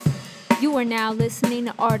You are now listening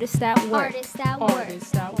to Artists at Work. Artists at Work.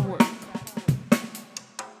 Artists at Work.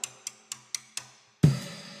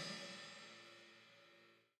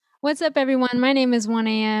 What's up, everyone? My name is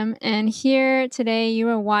 1AM, and here today you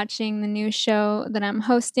are watching the new show that I'm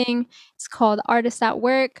hosting. It's called Artists at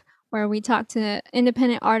Work, where we talk to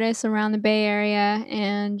independent artists around the Bay Area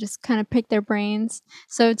and just kind of pick their brains.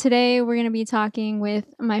 So today we're going to be talking with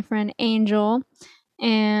my friend Angel.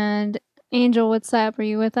 And Angel, what's up? Are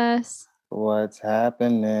you with us? What's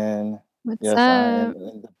happening? What's Yes, I am up?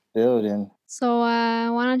 in the building. So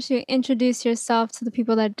why don't you introduce yourself to the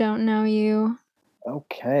people that don't know you?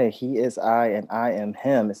 Okay, he is I and I am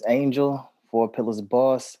him. It's Angel, Four Pillars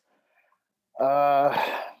Boss. Uh,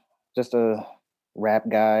 just a rap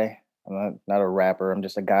guy. I'm not a rapper. I'm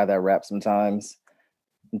just a guy that raps sometimes.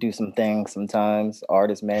 Do some things sometimes.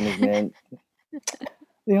 Artist management.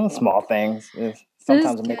 Small things.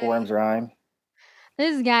 Sometimes I make guy- worms rhyme.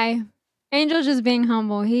 This guy, Angel, just being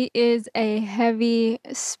humble. He is a heavy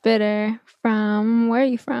spitter from, where are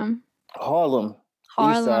you from? Harlem.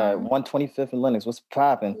 East side, Harlem. 125th and Lennox. What's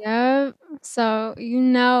popping? Yep. So,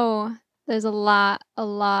 there's a lot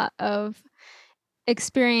of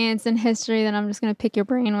experience and history that I'm just going to pick your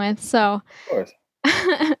brain with. So, Of course.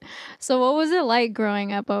 so what was it like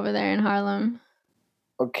growing up over there in Harlem?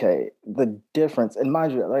 Okay, the difference, and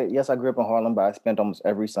mind you, like, yes, I grew up in Harlem, but I spent almost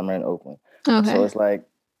every summer in Oakland. Okay. So it's like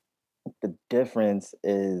the difference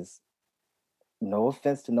is, no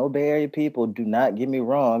offense to no Bay Area people, do not get me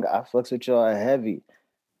wrong. I fucks with y'all heavy.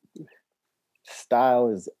 Style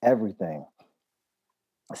is everything,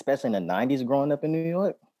 especially in the 90s growing up in New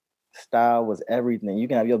York. Style was everything. You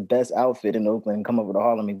can have your best outfit in Oakland and come over to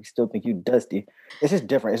Harlem and we still think you dusty. It's just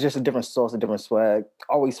different. It's just a different sauce, a different swag.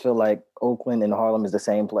 I always feel like Oakland and Harlem is the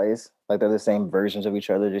same place. Like they're the same versions of each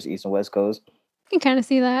other, just East and West Coast. You can kind of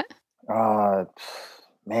see that.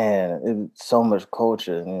 Man, it's so much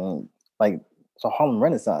culture and like it's a Harlem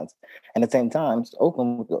Renaissance. And at the same time, it's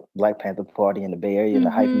Oakland with the Black Panther Party and the Bay Area and the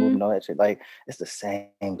hype movement and all that shit. Like it's the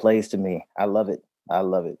same place to me. I love it. I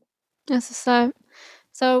love it. That's what's up.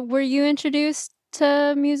 So, were you introduced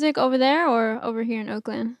to music over there or over here in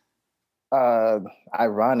Oakland?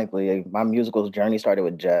 Ironically, my musical journey started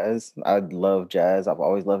with jazz. I love jazz. I've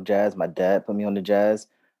always loved jazz. My dad put me on the jazz.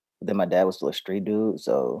 But then my dad was still a street dude,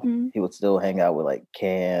 so he would still hang out with like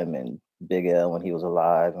Cam and Big L when he was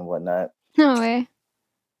alive and whatnot. No way.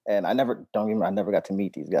 And I never got to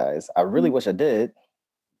meet these guys. I really wish I did,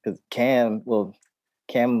 because Cam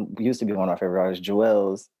used to be one of my favorite artists.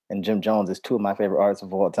 Joel's and Jim Jones is two of my favorite artists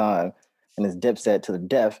of all time, and it's Dipset to the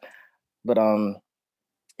death. But the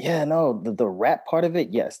rap part of it,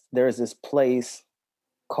 yes, there's this place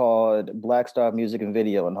called Black Star Music and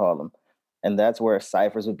Video in Harlem. And that's where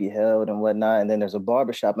ciphers would be held and whatnot. And then there's a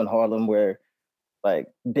barbershop in Harlem where like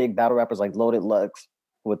big battle rappers like Loaded Lux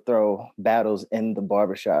would throw battles in the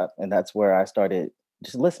barbershop. And that's where I started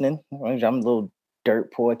just listening. I'm a little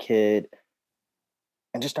dirt poor kid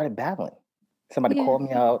and just started battling. Somebody called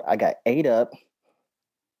me out. I got ate up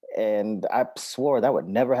and I swore that would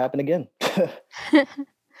never happen again.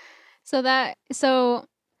 So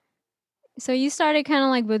you started kind of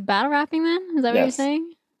like with battle rapping then? Is that what you're Yes.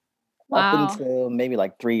 saying? Wow. Up until maybe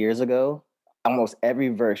like 3 years ago, almost every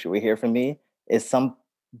verse you would hear from me is some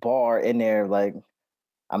bar in there like,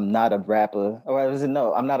 I'm not a rapper. Or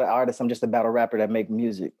I'm not an artist. I'm just a battle rapper that make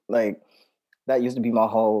music. Like that used to be my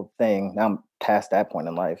whole thing. Now I'm past that point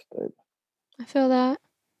in life. But I feel that.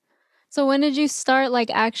 So when did you start like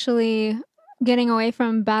actually getting away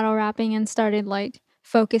from battle rapping and started like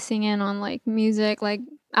focusing in on like music, like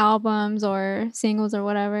albums or singles or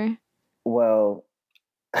whatever? well,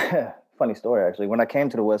 funny story actually. When I came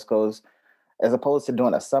to the West Coast, as opposed to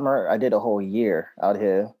doing a summer, I did a whole year out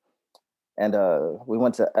here. And we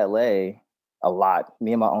went to LA a lot.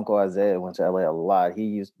 Me and my uncle Isaiah went to LA a lot.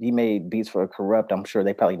 He made beats for Corrupt. I'm sure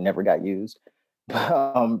they probably never got used.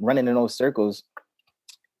 But running in those circles,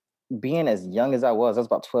 being as young as I was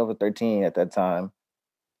about 12 or 13 at that time,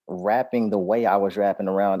 rapping the way I was rapping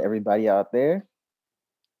around everybody out there,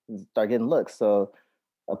 start getting looks. So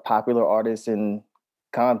a popular artist in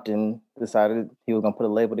Compton decided he was gonna put a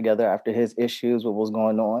label together after his issues with what was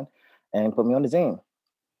going on and put me on the zine.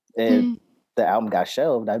 And the album got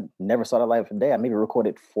shelved. I never saw the light of day. I maybe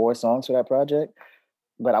recorded 4 songs for that project,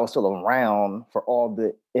 but I was still around for all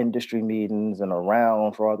the industry meetings and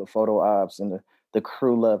around for all the photo ops and the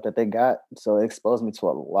crew love that they got. So it exposed me to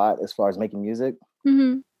a lot as far as making music.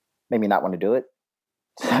 Mm-hmm. Made me not want to do it.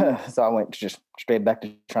 So I went just straight back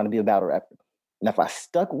to trying to be a battle rapper. And if I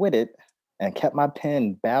stuck with it and kept my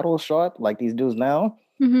pen battle sharp like these dudes now,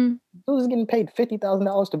 Mm-hmm. dudes getting paid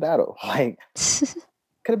 $50,000 to battle. Like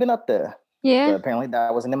Could have been up there, but Yeah. apparently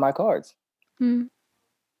that wasn't in my cards. Mm.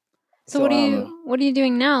 So So what are you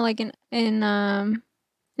doing now? Like in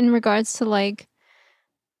regards to like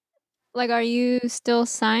are you still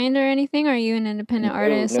signed or anything? Are you an independent no,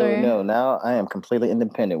 artist no, or no. Now I am completely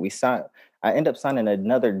independent. I end up signing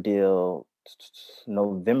another deal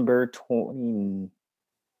November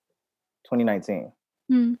 2019.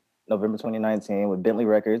 mm, November 2019 with Bentley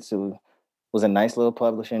Records. It was a nice little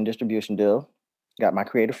publishing and distribution deal. Got my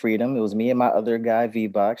creative freedom. It was me and my other guy,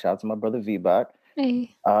 VBach. Shout out to my brother, VBach.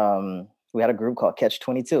 hey. We had a group called Catch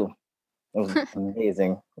 22. It was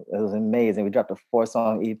amazing. It was amazing. We dropped a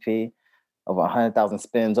 4-song EP of 100,000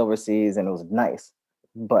 spins overseas, and it was nice.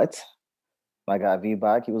 But my guy,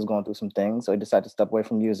 VBach, he was going through some things, so he decided to step away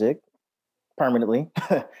from music permanently.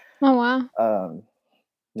 Oh wow. um,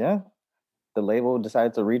 yeah, the label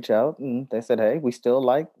decided to reach out and they said, "Hey, we still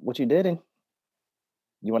like what you did, and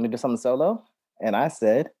you want to do something solo?" And I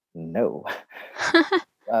said, "No,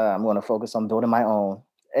 I'm going to focus on building my own."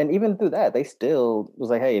 And even through that, they still was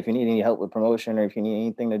like, "Hey, if you need any help with promotion or if you need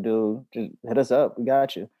anything to do, just hit us up. We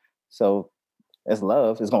got you." So it's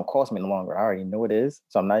love. It's going to cost me in the long run. I already know it is,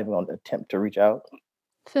 so I'm not even going to attempt to reach out.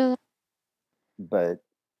 Feel But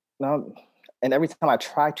no, and every time I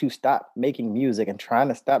try to stop making music and trying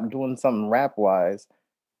to stop doing something rap wise,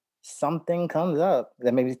 something comes up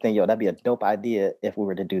that makes me think, yo, that'd be a dope idea if we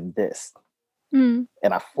were to do this. mm,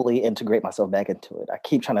 And I fully integrate myself back into it. I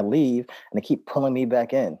keep trying to leave and they keep pulling me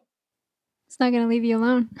back in. it's not gonna leave you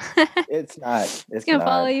alone. It's not. It's It's gonna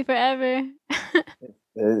follow not. you forever.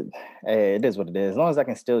 It, it is what it is. As long as I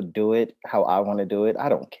can still do it how I want to do it, I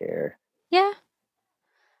don't care. Yeah.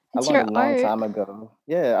 I It's learned a your long art. time ago.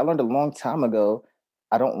 Yeah, I learned a long time ago.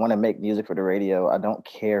 I don't want to make music for the radio. I don't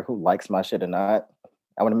care who likes my shit or not.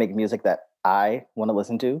 I want to make music that I want to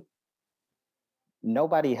listen to.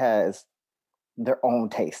 Nobody has their own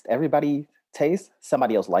taste. Everybody tastes,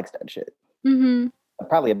 somebody else likes that shit. Mhm.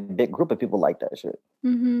 Probably a big group of people like that shit. So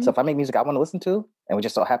Mhm. if I make music I want to listen to and we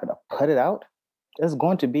just so happen to put it out, there's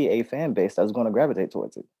going to be a fan base that's going to gravitate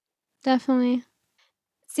towards it. Definitely.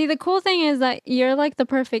 See, the cool thing is that you're like the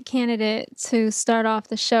perfect candidate to start off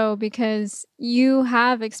the show because you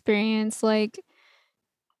have experience like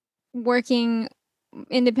working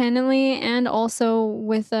independently and also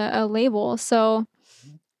with a label. So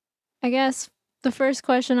I guess the first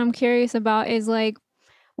question I'm curious about is like,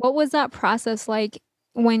 what was that process like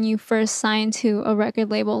when you first signed to a record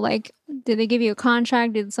label? Like, did they give you a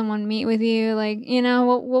contract? Did someone meet with you? Like,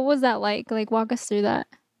 what was that like? Like, walk us through that.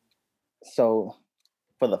 So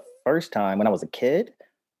for the first time when I was a kid,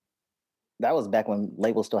 that was back when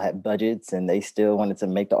labels still had budgets and they still wanted to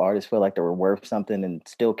make the artists feel like they were worth something and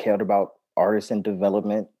still cared about artists and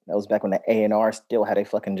development. That was back when the A&R still had a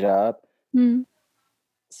fucking job. Mm.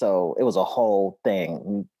 So it was a whole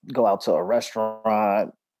thing. Go out to a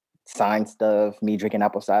restaurant, sign stuff, me drinking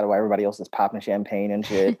apple cider while everybody else is popping champagne and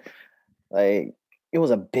shit. Like it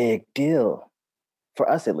was a big deal for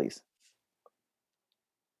us at least.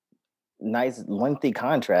 Nice lengthy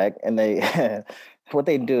contract, and they what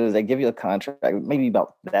they do is they give you a contract maybe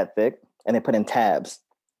about that thick, and they put in tabs.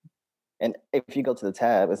 And if you go to the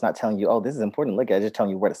tab, it's not telling you, oh, this is important. Look at it, just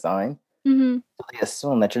telling you where to sign. Mhm. So they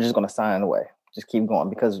assume that you're just going to sign away, just keep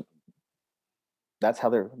going because that's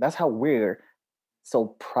how we're so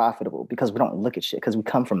profitable because we don't look at shit because we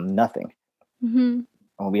come from nothing. Mhm. And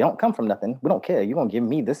when we don't come from nothing, we don't care. You're gonna give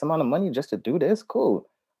me this amount of money just to do this? Cool.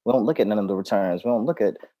 We don't look at none of the returns. We don't look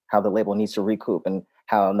at how the label needs to recoup and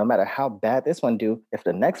how no matter how bad this one do, if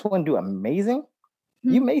the next one do amazing,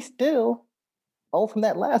 you Mhm. may still owe from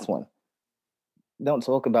that last one. They don't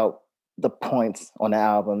talk about the points on the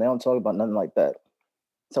album. They don't talk about nothing like that.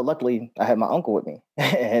 So luckily, I had my uncle with me,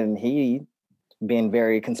 and he, being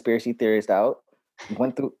very conspiracy theorist out,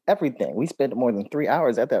 went through everything. We spent more than 3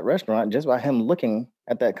 hours at that restaurant just by him looking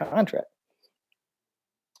at that contract.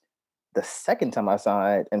 The second time I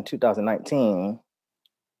signed in 2019,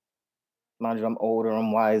 mind you, I'm older,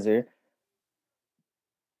 I'm wiser.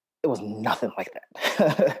 It was nothing like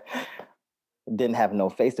that. Didn't have no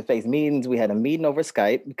face to face meetings. We had a meeting over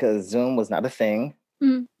Skype because Zoom was not a thing.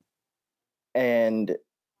 Mhm. And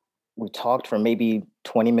we talked for maybe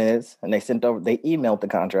 20 minutes and they emailed the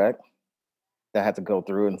contract that I had to go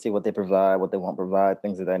through and see what they provide, what they won't provide,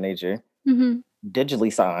 things of that nature. Mhm.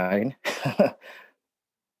 Digitally sign.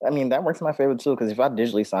 I mean, that works in my favor too, because if I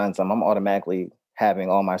digitally sign something, I'm automatically having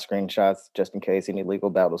all my screenshots just in case any legal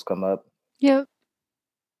battles come up. Yep.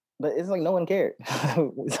 But it's like no one cared.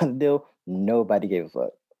 It's a deal. Nobody gave a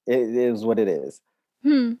fuck. It is what it is.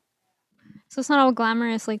 Hmm. So it's not all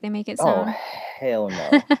glamorous like they make it Oh sound. hell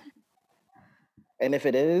no. And if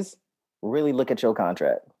it is, really look at your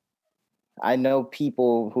contract. I know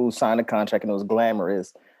people who signed a contract and it was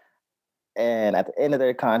glamorous, and at the end of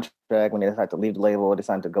their contract, when they decide to leave the label or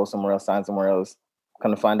decide to go somewhere else, sign somewhere else,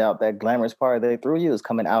 come to find out that glamorous part they threw you is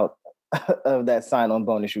coming out of that sign-on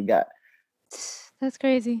bonus you got. That's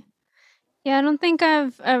crazy. Yeah, I don't think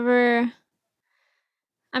I've ever.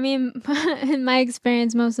 I mean, in my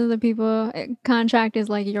experience, most of the people contract is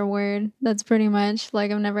like your word. That's pretty much like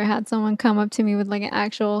I've never had someone come up to me with like an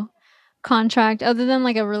actual contract other than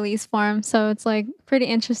like a release form. So it's like pretty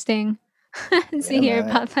interesting to Yeah, hear man.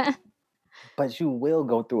 about that. But you will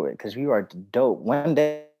go through it because you are dope. One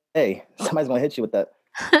day, somebody's gonna hit you with that.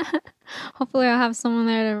 Hopefully, I'll have someone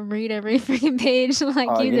there to read every freaking page like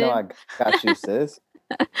Oh, you you know, did. I got you, sis.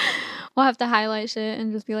 We'll have to highlight shit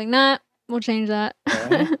and just be like, nah, we'll change that.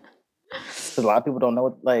 Because a lot of people don't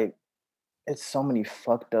know, like, it's so many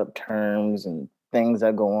fucked up terms and things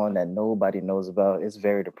that go on that nobody knows about. It's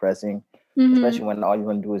very depressing, Hmm. especially when all you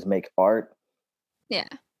want to do is make art. Yeah.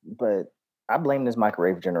 But I blame this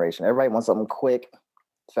microwave generation. Everybody wants something quick,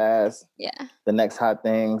 fast, Yeah. the next hot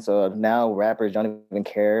thing. So now rappers don't even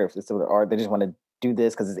care if it's still art. They just want to do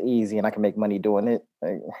this because it's easy and I can make money doing it.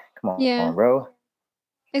 Like, come Yeah. on, bro.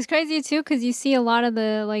 It's crazy too because you see a lot of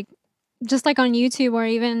the like, just like on YouTube or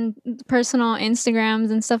even personal Instagrams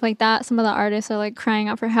and stuff like that. Some of the artists are like crying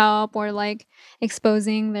out for help or like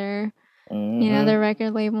exposing their, Hmm. their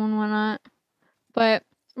record label and whatnot. But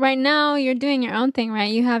right now, you're doing your own thing, right?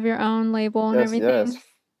 You have your own label and Yes, yes. everything.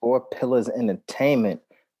 Four Pillars Entertainment.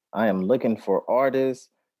 I am looking for artists.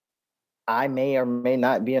 I may or may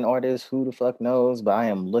not be an artist. Who the fuck knows? But I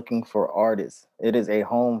am looking for artists. It is a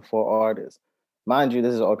home for artists. Mind you,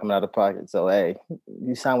 this is all coming out of pocket. So, hey,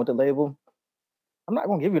 you sign with the label. I'm not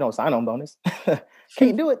going to give you no sign on bonus.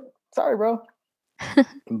 Can't do it. Sorry, bro.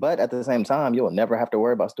 But at the same time, you'll never have to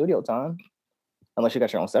worry about studio time unless you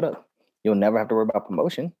got your own setup. You'll never have to worry about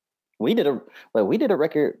promotion. We did a we did a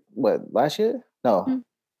record last year? No, Mm.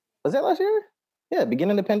 was that last year? Yeah,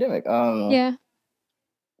 beginning of the pandemic. Yeah.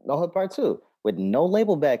 No Hood Part Two with no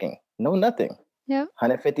label backing, no nothing. Yep.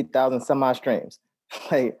 150,000 some odd streams.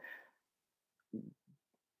 Like,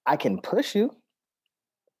 I can push you.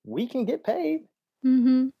 We can get paid.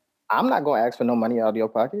 Mhm. I'm not going to ask for no money out of your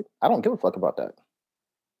pocket. I don't give a fuck about that.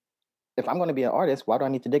 If I'm going to be an artist, why do I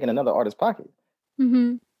need to dig in another artist's pocket?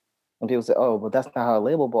 Mhm. And people say, "Oh, but that's not how a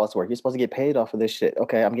label boss work. You're supposed to get paid off of this shit."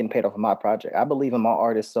 Okay, I'm getting paid off of my project. I believe in my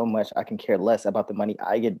artist so much, I can care less about the money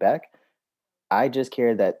I get back. I just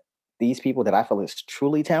care that these people that I feel is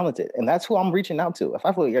truly talented, and that's who I'm reaching out to. If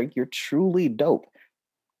I feel you're truly dope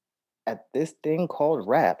at this thing called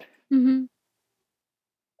rap, Mhm.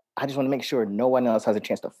 I just want to make sure no one else has a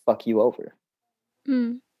chance to fuck you over.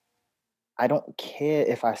 Mm. I don't care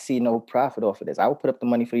if I see no profit off of this. I will put up the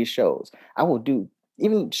money for these shows. I will do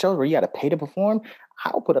even shows where you got to pay to perform.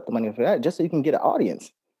 I'll put up the money for that just so you can get an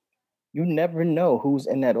audience. You never know who's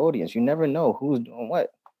in that audience. You never know who's doing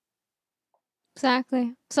what.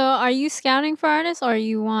 Exactly. So, are you scouting for artists, or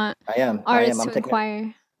you want I am. I am. artists I'm to taking it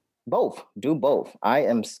inquire? both. Do both. I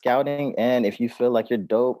am scouting, and if you feel like you're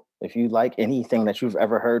dope, if you like anything that you've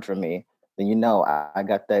ever heard from me, then you know I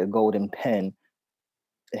got that golden pen.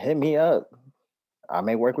 Hit me up. I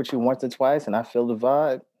may work with you once or twice, and I feel the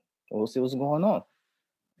vibe. We'll see what's going on.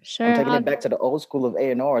 I'm Sure. taking it back to the old school of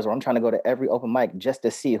A&Rs where I'm trying to go to every open mic just to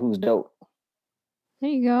see who's dope. There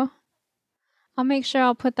you go. I'll make sure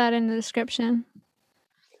I'll put that in the description.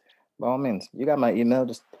 By all means, you got my email.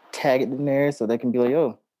 Just tag it in there so they can be like,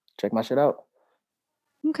 yo, check my shit out.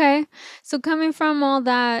 Okay. So, coming from all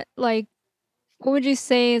that, like, what would you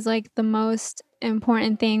say is like the most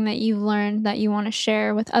important thing that you've learned that you want to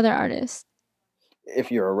share with other artists?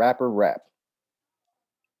 If you're a rapper, rap.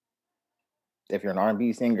 If you're an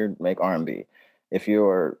R&B singer, make R&B. If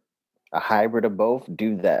you're a hybrid of both,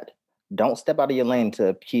 do that. Don't step out of your lane to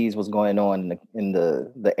appease what's going on in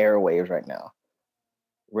the airwaves right now.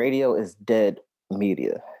 Radio is dead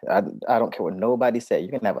media. I don't care what nobody say. You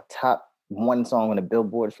can have a top one song on the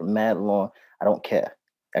billboard for mad long. I don't care.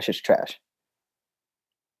 That shit's trash.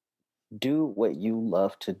 Do what you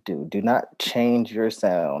love to do. Do not change your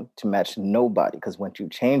sound to match nobody. Because once you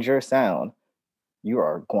change your sound, you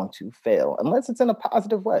are going to fail unless it's in a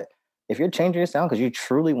positive way. If you're changing your sound because you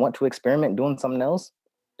truly want to experiment doing something else,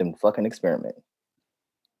 then fucking experiment.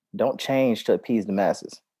 Don't change to appease the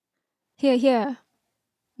masses. Here, here.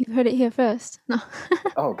 You heard it here first. No.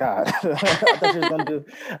 Oh God. I thought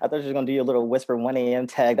you was gonna do your little whisper 1 a.m.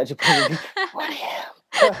 tag that you put in 1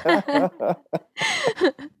 a.m.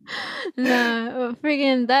 No,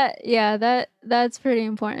 freaking that. Yeah, that's pretty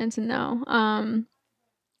important to know.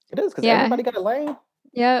 It is because Yeah. everybody got a lane.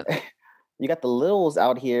 Yep. You got the Lils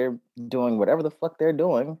out here doing whatever the fuck they're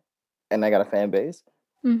doing, and they got a fan base.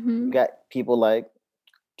 Mm-hmm. You got people like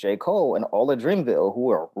J. Cole and all of Dreamville who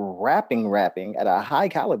are rapping at a high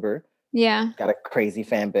caliber, Yeah. got a crazy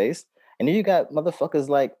fan base. And then you got motherfuckers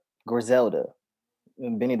like Griselda,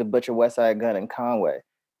 Benny the Butcher, Westside Gun, and Conway,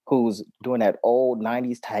 who's doing that old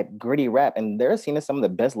 90s type gritty rap. And they're seen as some of the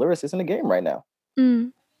best lyricists in the game right now.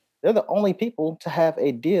 Mm. They're the only people to have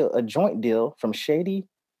a joint deal from Shady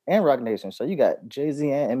and Roc Nation. So you got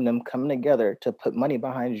Jay-Z and Eminem coming together to put money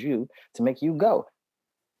behind you to make you go.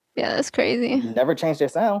 Yeah, that's crazy. Never change their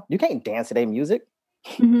sound. You can't dance to their music.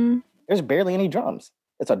 Mm-hmm. There's barely any drums.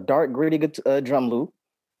 It's a dark, gritty drum loop.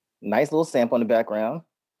 Nice little sample in the background.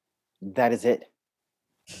 That is it.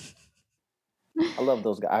 I love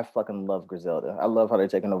those guys. I fucking love Griselda. I love how they're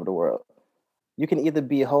taking over the world. You can either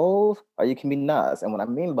be Hove or you can be Nas. And what I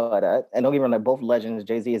mean by that, and don't get me wrong, they're both legends.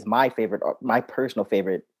 Jay-Z is my favorite, my personal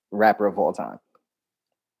favorite rapper of all time.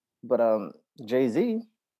 But Jay-Z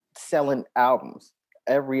selling albums.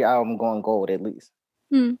 Every album going gold at least.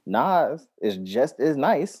 Mm. Nas is just as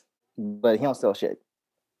nice, but he don't sell shit.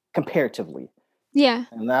 Comparatively. Yeah.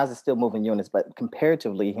 And Nas is still moving units, but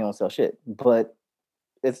comparatively, he don't sell shit. But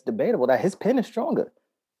it's debatable that his pen is stronger.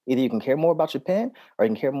 Either you can care more about your pen or you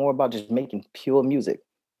can care more about just making pure music.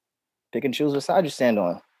 Pick and choose what side you stand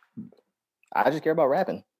on. I just care about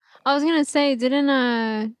rapping. I was gonna say,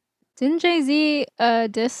 didn't Jay-Z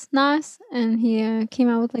diss Nas and he came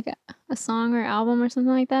out with like a song or album or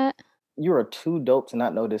something like that? You are too dope to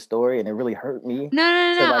not know this story, and it really hurt me. No.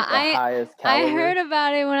 Like the highest caliber. I heard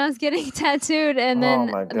about it when I was getting tattooed, and then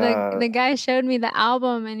the guy showed me the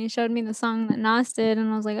album, and he showed me the song that Nas did,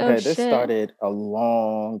 and I was like, oh shit. This started a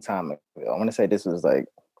long time ago. I want to say this is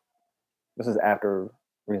after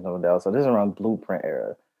Reasonable Doubt, so this is around Blueprint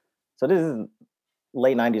era. So this is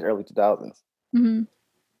late 90s, early 2000s. Mm-hmm.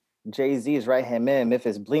 Jay-Z's right-hand man,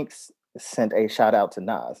 Memphis Blinks, sent a shout out to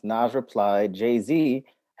Nas. Nas replied, Jay-Z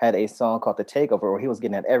had a song called The Takeover where he was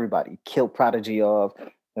getting at everybody, killed Prodigy off,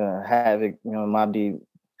 Havoc, Mobb Deep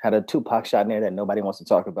had a Tupac shot in there that nobody wants to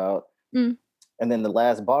talk about. Mm. And then the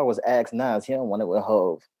last bar was Ask Nas, he don't want it with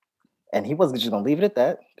Hove. And he wasn't just gonna leave it at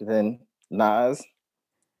that. Then Nas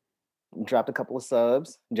dropped a couple of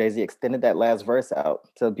subs. Jay-Z extended that last verse out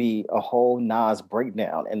to be a whole Nas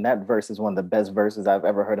breakdown. And that verse is one of the best verses I've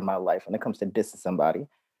ever heard in my life when it comes to dissing somebody.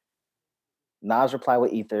 Nas replied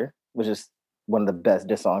with Ether, which is one of the best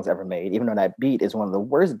diss songs ever made, even though that beat is one of the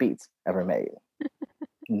worst beats ever made.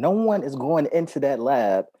 No one is going into that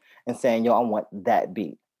lab and saying, yo, I want that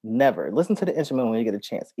beat. Never. Listen to the instrumental when you get a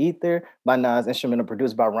chance. Ether by Nas, instrumental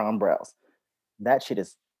produced by Ron Browse. That shit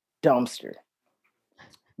is dumpster.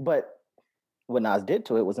 But what Nas did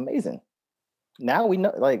to it was amazing. Now we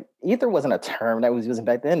know, like, ether wasn't a term that was using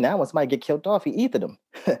back then. Now when somebody get killed off, he ethered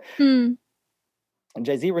them. And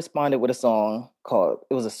Jay-Z responded with a song called,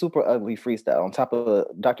 it was a Super Ugly freestyle on top of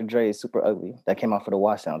Dr. Dre's Super Ugly that came out for the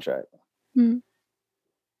Watch soundtrack. It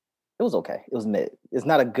was okay. It was mid. It's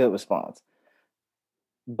not a good response.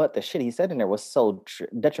 But the shit he said in there was so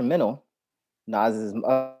detrimental.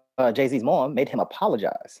 Jay-Z's mom made him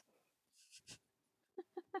apologize.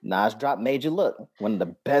 Nas dropped Made You Look, one of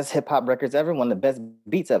the best hip-hop records ever, one of the best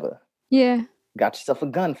beats ever. Yeah. Got Yourself a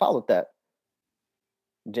Gun, followed that.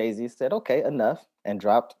 Jay-Z said, okay, enough, and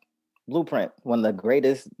dropped Blueprint, one of the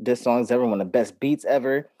greatest diss songs ever, one of the best beats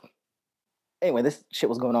ever. Anyway, this shit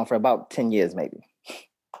was going on for about 10 years, maybe.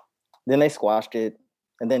 Then they squashed it,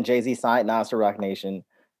 and then Jay-Z signed Nas to Roc Nation,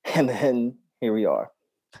 and then here we are.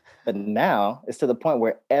 But now it's to the point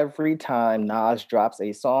where every time Nas drops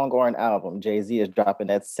a song or an album, Jay-Z is dropping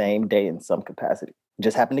that same day in some capacity.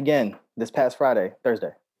 Just happened again this past Thursday.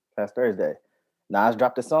 Nas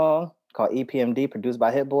dropped a song called EPMD, produced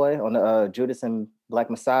by Hit Boy on the Judas and Black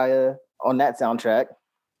Messiah on that soundtrack.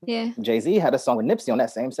 Yeah. Jay-Z had a song with Nipsey on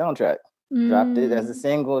that same soundtrack. Dropped it as a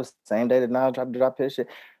single, same day that Nas dropped his shit.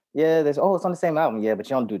 Yeah, it's on the same album. Yeah, but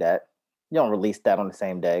you don't do that. You don't release that on the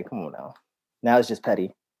same day. Come on now. Now it's just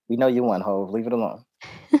petty. We know you won, Hove. Leave it alone.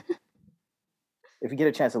 If you get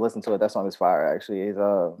a chance to listen to it, that song is fire, actually. It's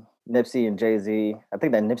Nipsey and Jay-Z. I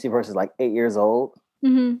think that Nipsey verse is like 8 years old.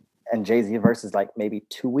 Mm-hmm. And Jay-Z verse is like maybe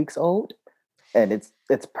 2 weeks old. And it's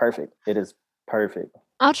perfect. It is perfect.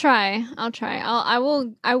 I'll try. I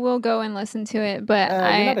will go and listen to it, but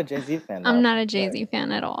you're not a Jay-Z fan. I'm not a Jay-Z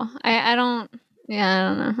fan at all. I don't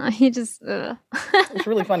know. He just It's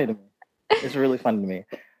really funny to me.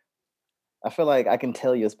 I feel like I can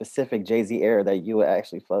tell you a specific Jay-Z era that you would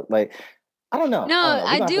actually fuck. Like, I don't know. No,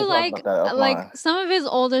 I do like some of his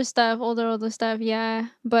older stuff, yeah.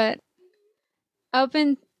 But up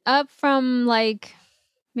from like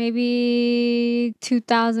Maybe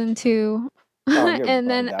 2002. Oh, you're And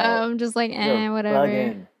then bugged out. just like You're whatever.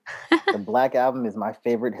 bugging. The Black Album is my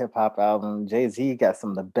favorite hip hop album. Jay-Z got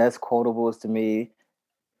some of the best quotables to me.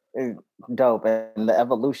 It's dope. And the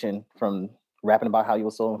evolution from rapping about how you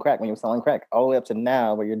were selling crack when you were selling crack all the way up to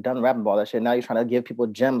now where you're done rapping about all that shit. Now you're trying to give people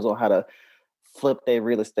gems on how to flip their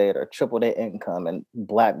real estate or triple their income and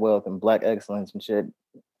black wealth and black excellence and shit.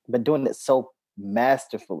 But doing it so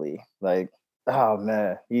masterfully. Like, oh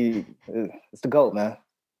man, it's the GOAT, man.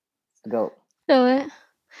 It's the GOAT. Feel it.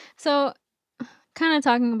 So kind of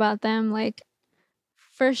talking about them, like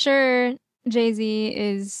for sure Jay-Z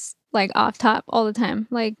is like off top all the time.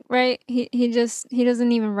 Like, right? He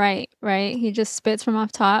doesn't even write, right? He just spits from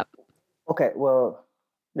off top. Okay, well,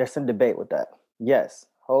 there's some debate with that. Yes,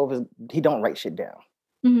 Hove is he don't write shit down,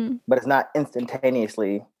 Hmm. but it's not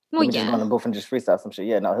instantaneously. Well, Let me just go in yeah. the booth and just freestyle some shit.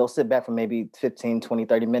 Yeah, no, he'll sit back for maybe 15, 20,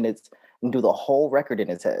 30 minutes and do the whole record in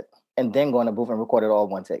his head and then go in the booth and record it all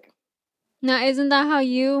in one take. Now, isn't that how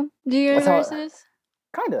you do your That's how, verses?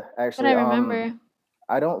 kind of That I actually. remember.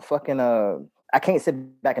 I don't fucking I can't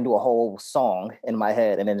sit back and do a whole song in my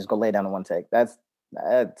head and then just go lay down in one take. That's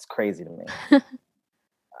crazy to me.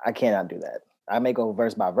 I cannot do that. I may go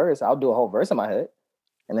verse by verse. I'll do a whole verse in my head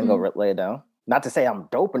and then go Mm. lay it down. Not to say I'm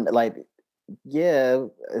dope and like, yeah,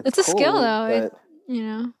 it's It's a skill cool, though, but you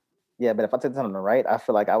know. yeah, but if I take something to write, I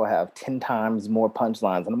feel like I would have 10 times more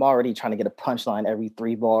punchlines. And I'm already trying to get a punchline every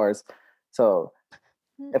 3 bars. So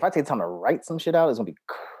Mm. if I take time to write some shit out, it's gonna be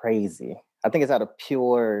crazy. I think it's out of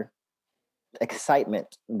pure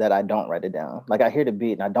excitement that I don't write it down. Like I hear the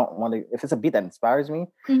beat and I don't want to, if it's a beat that inspires me,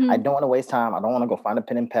 I Mhm. don't want to waste time. I don't want to go find a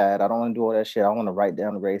pen and pad. I don't want to do all that shit. I want to write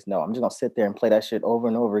down the race. No, I'm just gonna sit there and play that shit over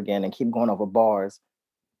and over again and keep going over bars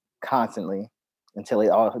constantly until it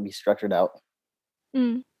all be structured out.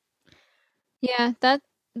 Mm. Yeah,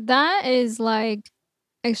 that is like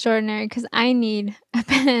extraordinary because I need a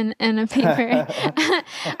pen and a paper.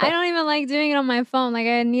 I don't even like doing it on my phone. Like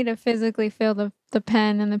I need to physically feel the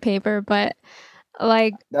pen and the paper, but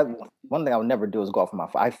like That one thing I would never do is go off of my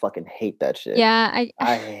phone. I fucking hate that shit. yeah, I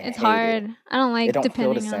I it's hate it. hard. I don't It like don't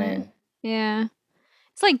feel the depending on it. same. Yeah.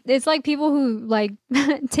 It's like people who like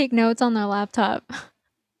take notes on their laptop.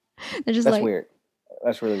 They're just That's like weird.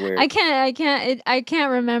 That's really weird. I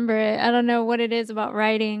can't remember it. I don't know what it is about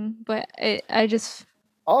writing, but I just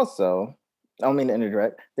Also, I don't mean to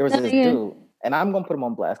interrupt. There was no, this yeah. dude, and I'm gonna put him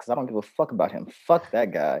on blast because I don't give a fuck about him. Fuck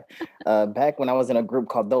that guy. Back when I was in a group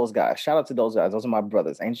called Those Guys, shout out to those guys. Those are my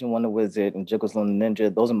brothers, Ancient One the Wizard and Jiggles Little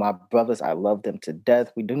Ninja. Those are my brothers. I love them to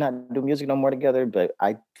death. We do not do music no more together, but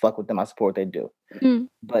I fuck with them. I support what they do. Mm,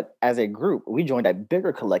 But as a group, we joined a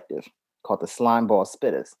bigger collective called the Slime Ball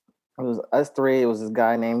Spitters. It was us three. It was this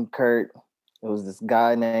guy named Kurt. It was this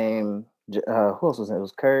guy named who else was it? It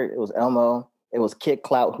was Kurt. It was Elmo. It was Kid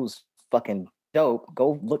Clout, who's fucking dope.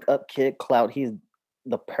 Go look up Kid Clout. He's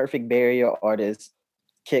the perfect barrier artist.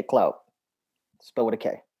 Kid Clout, spelled with a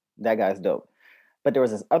K. That guy's dope. But there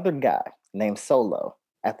was this other guy named Solo.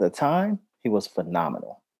 At the time, he was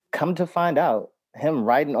phenomenal. Come to find out, him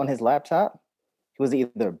writing on his laptop, he was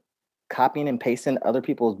either copying and pasting other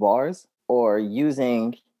people's bars or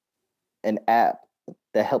using an app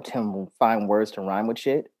that helped him find words to rhyme with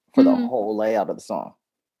shit for the mm, whole layout of the song.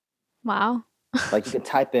 wow. Like you could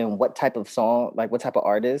type in what type of song, like what type of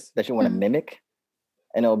artist that you want to Mhm. mimic,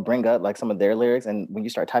 and it'll bring up like some of their lyrics. And when you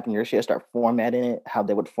start typing your shit, start formatting it how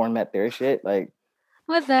they would format their shit. Like,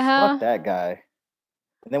 What the fuck hell? that guy.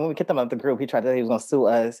 And then when we kicked him out of the group, he tried to he was gonna sue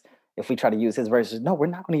us if we try to use his verses. No, we're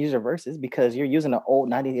not gonna use your verses because you're using an old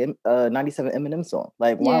 97 Eminem song.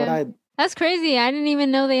 Like, why would Yeah. I? That's crazy. I didn't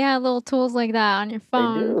even know they had little tools like that on your They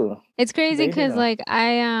phone. do. It's crazy They because do. like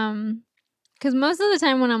because most of the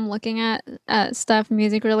time when I'm looking at stuff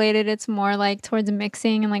music related, it's more like towards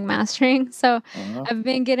mixing and like mastering. So Mhm. I've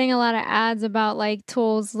been getting a lot of ads about like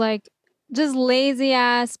tools like just lazy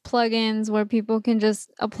ass plugins where people can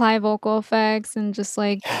just apply vocal effects and just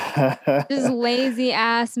lazy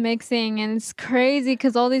ass mixing, and it's crazy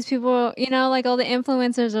because all these people, like all the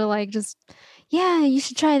influencers are like, just yeah, you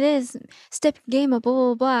should try this, step your game up, blah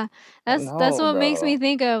blah blah. That's No, what makes me bro.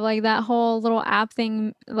 think of like that whole little app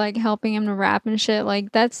thing, like helping him to rap and shit.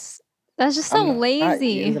 Like that's just so I'm not lazy.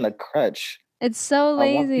 using a crutch. It's so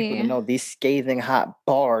I want people to lazy. know these scathing hot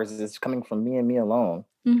bars is coming from me and me alone.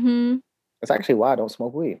 Mhm. That's actually why I don't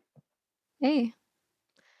smoke weed. Hey,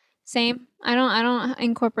 same. I don't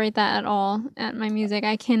incorporate that at all at my music.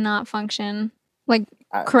 I cannot function like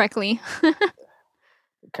I, correctly.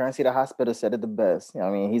 Currency the hospital said it the best. You know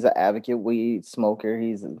what I mean, he's an advocate weed smoker.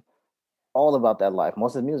 He's all about that life.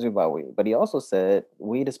 Most of his music about weed. But he also said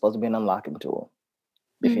weed is supposed to be an unlocking tool.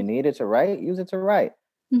 If Mm, you need it to write, use it to write.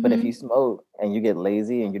 But if you Mhm. smoke and you get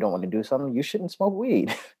lazy and you don't want to do something, you shouldn't smoke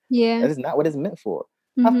weed. Yeah. That is not what it's meant for.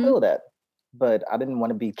 I Mhm. feel that. But I didn't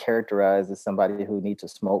want to be characterized as somebody who needs to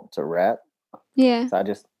smoke to rap. Yeah. So I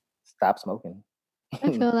just stopped smoking.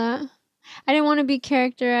 I feel that. I didn't wanna be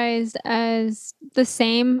characterized as the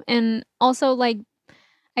same, and also, like,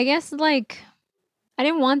 I guess, like, I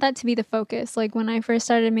didn't want that to be the focus. Like, when I first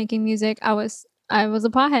started making music, I was a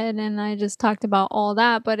pothead, and I just talked about all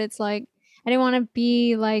that, but it's like, I didn't wanna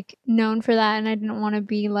be, like, known for that, and I didn't wanna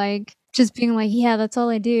be, like, just being like, "Yeah, that's all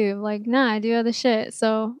I do." Like, nah, I do other shit,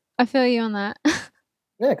 so I feel you on that.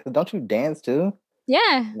 Yeah, because don't you dance too?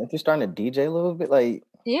 Yeah, If you're starting to DJ a little bit, like,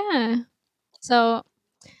 yeah. So,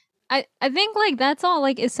 I think, like, that's all,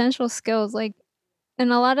 like, essential skills, like,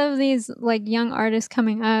 and a lot of these, like, young artists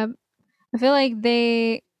coming up, I feel like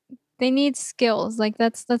they need skills, like,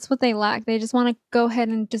 that's what they lack. They just wanna go ahead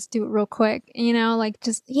and just do it real quick, you know, like,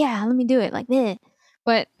 just, "Yeah, let me do it like this."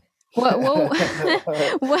 But what like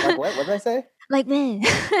what what? What did I say? like this.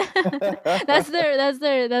 That's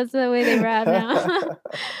the way they rap now.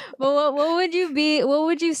 But what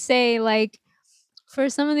would you say, like, for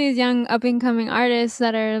some of these young up and coming artists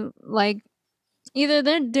that are, like, either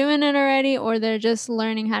they're doing it already or they're just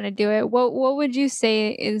learning how to do it. What would you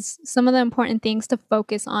say is some of the important things to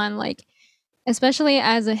focus on, like, especially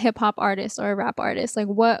as a hip hop artist or a rap artist? Like,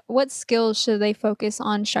 what skills should they focus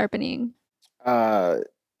on sharpening? uh,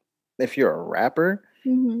 if you're a rapper,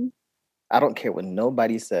 Mhm. I don't care what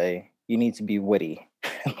nobody say. You need to be witty.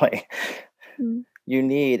 Like Mm. you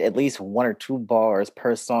need at least one or two bars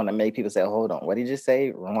per song to make people say, "Hold on, what did you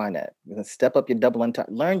say? Rewind that." You can step up your double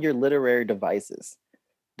entendre. Learn your literary devices,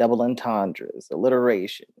 double entendres,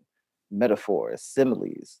 alliteration, metaphors,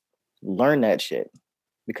 similes. Learn that shit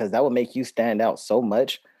because that will make you stand out so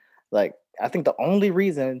much. Like I think the only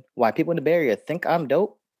reason why people in the Bay Area think I'm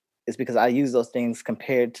dope is because I use those things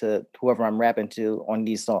compared to whoever I'm rapping to on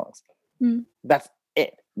these songs. Mm. That's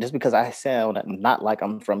it. Just because I sound not like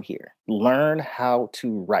I'm from here. Learn how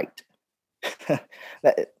to write.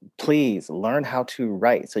 Please learn how to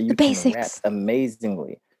write so The you can rap basics.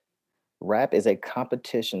 amazingly. Rap is a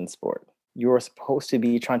competition sport. You're supposed to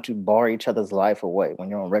be trying to bar each other's life away when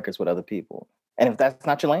you're on records with other people. And if that's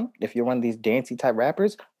not your lane, if you're one of these dancey type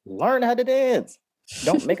rappers, learn how to dance.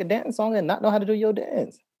 Don't make a dance song and not know how to do your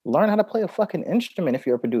dance. Learn how to play a fucking instrument if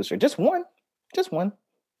you're a producer. Just one. Just one.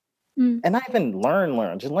 Mm. And not even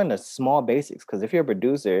learn. Just learn the small basics. Because if you're a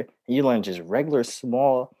producer and you learn just regular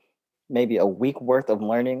small, maybe a week worth of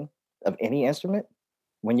learning of any instrument,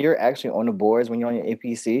 when you're actually on the boards, when you're on your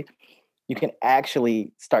APC, you can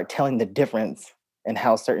actually start telling the difference and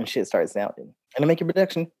how certain shit starts sounding. And to make your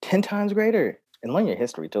production 10 times greater. And learn your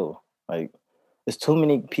history too. Like there's too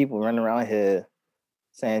many people running around here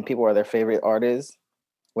saying people are their favorite artists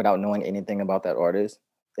without knowing anything about that artist.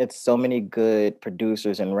 It's so many good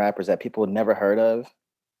producers and rappers that people never heard of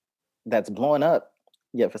that's blowing up.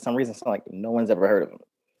 Yet for some reason, it's like no one's ever heard of them.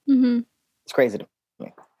 Mhm. It's crazy to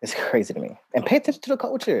me. It's crazy to me. And pay attention to the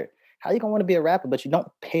culture. How you gonna want to be a rapper, but you don't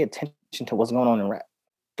pay attention to what's going on in rap?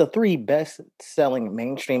 The three best selling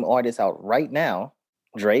mainstream artists out right now,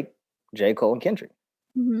 Drake, J. Cole, and Kendrick.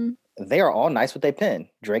 Mhm. They are all nice with their pen.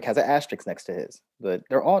 Drake has an asterisk next to his, but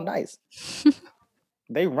they're all nice.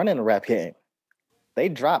 They run in the rap game. They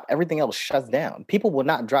drop, everything else shuts down. People will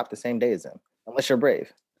not drop the same day as them unless you're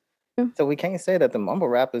brave. So we can't say that the mumble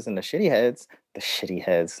rappers and the shitty heads,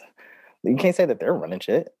 you can't say that they're running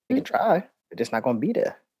shit. They Mm. can try. They're just not going to be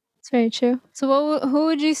there. It's very true. So who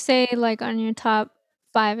would you say, like, on your top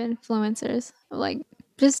 5 influencers? Like,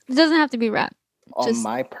 just it doesn't have to be rap. On Just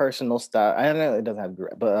my personal style, I don't know it doesn't have to be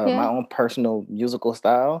rap, but my yeah. own personal musical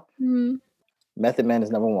style, Mhm. Method Man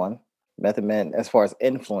is number one. Method Man, as far as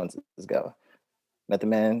influences go, Method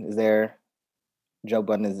Man is there. Joe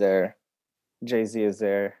Budden is there. Jay Z is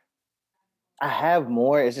there. I have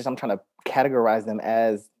more. It's just I'm trying to categorize them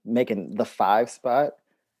as making the five spot.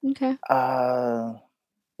 Okay. Uh,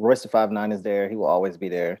 Royce the 5'9" is there. He will always be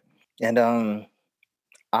there. And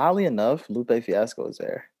oddly enough, Lupe Fiasco is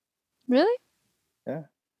there. Really? Yeah.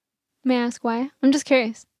 May I ask why? I'm just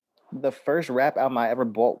curious. The first rap album I ever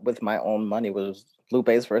bought with my own money was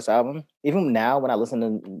Lupe's first album. Even now, when I listen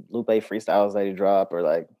to Lupe freestyles that he drop or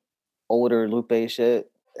like older Lupe shit,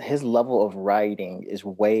 his level of writing is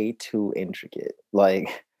way too intricate.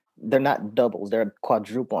 Like they're not doubles, they're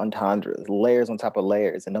quadruple entendres, layers on top of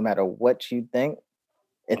layers. And no matter what you think,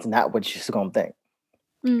 it's not what you're just gonna think.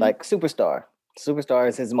 Mm. Like Superstar. Superstar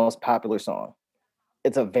is his most popular song.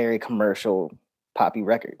 It's a very commercial poppy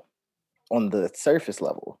record on the surface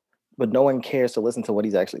level, but no one cares to listen to what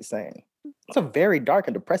he's actually saying. It's a very dark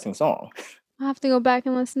and depressing song. I'll have to go back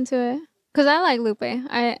and listen to it. Cause I like Lupe.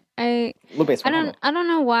 Lupe's phenomenal. I don't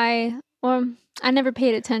know why, or I never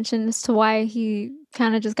paid attention as to why he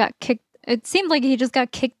kind of just got kicked. It seemed like he just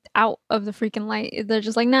got kicked out of the freaking light. They're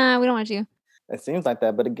just like, nah, we don't want you. It seems like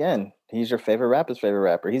that, but again, he's your favorite rapper's favorite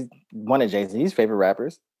rapper. He's one of Jay-Z's favorite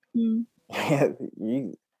rappers. Mm.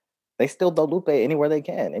 They still throw Lupe anywhere they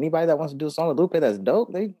can. Anybody that wants to do a song with Lupe that's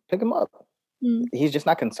dope, they pick him up. Mm. He's just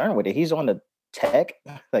not concerned with it. He's on the tech,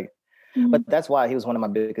 like, but that's why he was one of my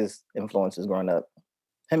biggest influences growing up.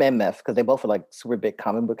 Him and Meth, because they both are like super big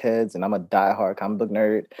comic book heads, and I'm a diehard comic book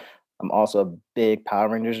nerd. I'm also a big Power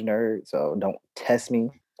Rangers nerd, so don't test me.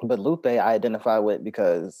 But Lupe, I identify with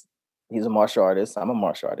because he's a martial artist. I'm a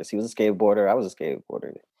martial artist. He was a skateboarder. I was a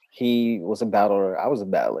skateboarder. He was a battler. I was a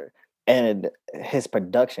battler. And his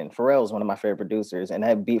production, Pharrell is one of my favorite producers, and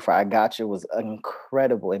that beat for I Gotcha was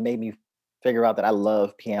incredible. It made me figure out that I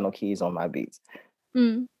love piano keys on my beats.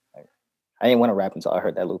 Mm. I didn't want to rap until I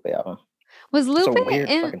heard that Lupe album. Was Lupe it's a weird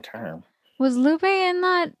in? Fucking term. Was Lupe in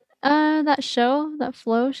that show, that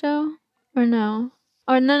Flow show, or no?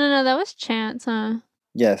 Or no, that was Chance, huh?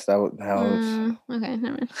 Yes, that was. Okay,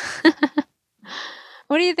 never mind.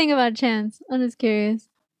 What do you think about Chance? I'm just curious.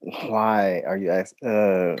 Why are you asking?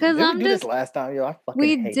 Because did we do this last time, yo? I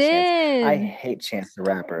fucking hate Chance. I hate Chance the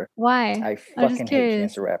Rapper. Why? I fucking hate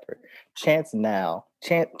Chance the Rapper. Chance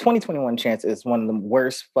 2021 Chance is one of the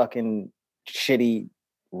worst fucking shitty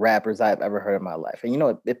rappers I've ever heard in my life. And you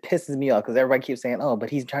know, it pisses me off because everybody keeps saying, oh, but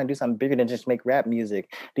he's trying to do something bigger than just make rap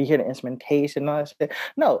music. Do you hear the instrumentation and all that shit?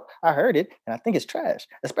 No, I heard it and I think it's trash,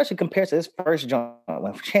 especially compared to his first joint.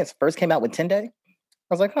 When Chance first came out with 10 Day, I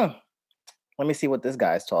was like, let me see what this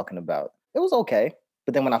guy's talking about. It was okay.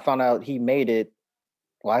 But then when I found out he made it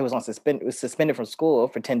while he was suspended from school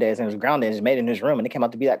for 10 days and was grounded and just made it in his room and it came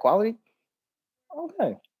out to be that quality,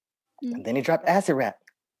 okay. And then he dropped Acid Rap.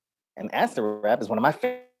 And Acid Rap is one of my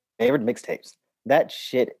favorite mixtapes. That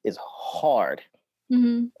shit is hard.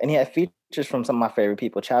 Mm-hmm. And he had features from some of my favorite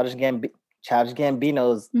people. Childish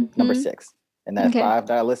Gambino's number 6. And that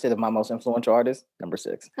 5 listed of my most influential artists, number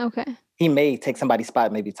 6. Okay. He may take somebody's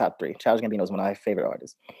spot, maybe top 3. Childish Gambino is one of my favorite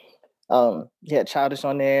artists. He had Childish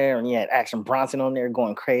on there, and he had Action Bronson on there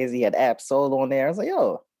going crazy. He had Ab Solo on there. I was like,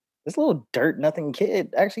 yo, this little dirt nothing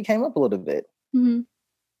kid actually came up a little bit. Mm-hmm.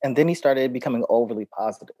 And then he started becoming overly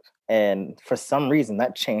positive. And for some reason,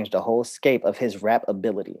 that changed the whole scape of his rap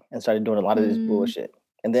ability and started doing a lot of this bullshit.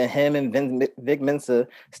 And then him and Vic Mensa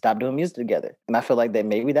stopped doing music together. And I feel like that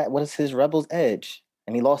maybe that was his rebel's edge.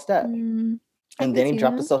 And he lost that. And then he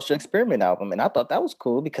dropped the Social Experiment album. And I thought that was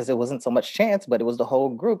cool because it wasn't so much Chance, but it was the whole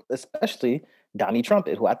group, especially Donnie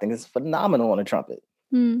Trumpet, who I think is phenomenal on the trumpet.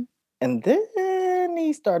 And then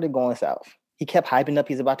he started going south. He kept hyping up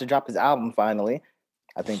he's about to drop his album finally.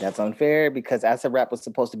 I think that's unfair because Acid Rap was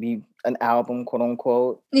supposed to be an album, quote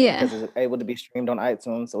unquote. Yeah. Because it's able to be streamed on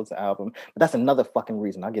iTunes, so it's an album. But that's another fucking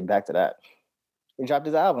reason. I'll get back to that. He dropped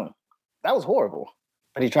his album. That was horrible.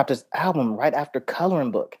 But he dropped his album right after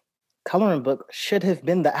Coloring Book. Coloring Book should have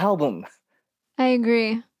been the album. I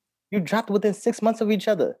agree. You dropped within 6 months of each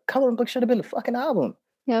other. Coloring Book should have been the fucking album.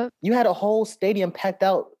 Yep. You had a whole stadium packed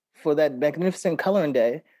out for that magnificent coloring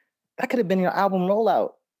day. That could have been your album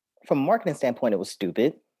rollout. From a marketing standpoint, it was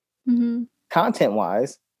stupid.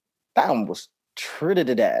 Content-wise, that one was true to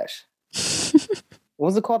the dash. What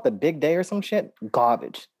was it called? The Big Day or some shit?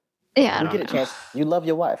 Garbage. Yeah, you get a chance. You love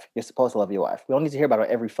your wife. You're supposed to love your wife. We don't need to hear about it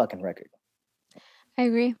on every fucking record. I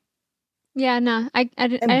agree. Yeah, no. I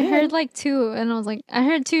heard like 2, and I was like, I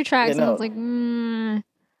heard 2 tracks, and I was like, It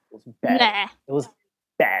was bad. Nah. It was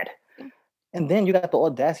bad. And then you got the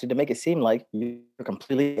audacity to make it seem like you're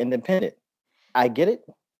completely independent. I get it.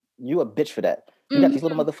 You a bitch for that. You got these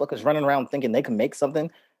little motherfuckers running around thinking they can make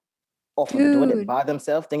something off of doing it by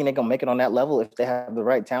themselves, thinking they're gonna make it on that level if they have the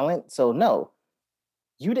right talent. So no,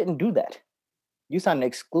 you didn't do that. You signed an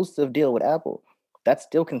exclusive deal with Apple. That's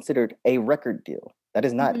still considered a record deal. That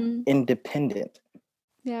is not independent.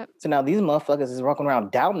 Yeah. So now these motherfuckers is walking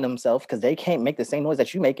around doubting themselves because they can't make the same noise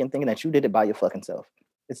that you make and thinking that you did it by your fucking self.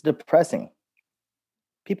 It's depressing.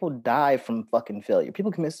 People die from fucking failure.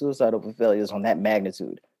 People commit suicide over failures on that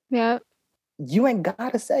magnitude. Yeah. You ain't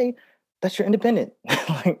gotta say that you're independent.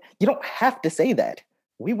 Like, you don't have to say that.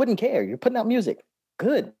 We wouldn't care. You're putting out music.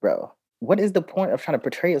 Good, bro. What is the point of trying to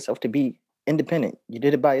portray yourself to be independent? You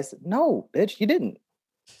did it by yourself. No, bitch, you didn't.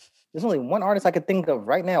 There's only one artist I could think of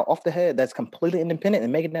right now off the head that's completely independent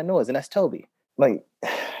and making that noise, and that's Toby. Like,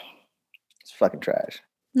 it's fucking trash.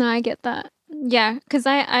 No, I get that. Yeah, because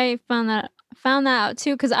I found that out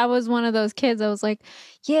too, because I was one of those kids. I was like,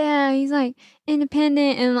 yeah, he's like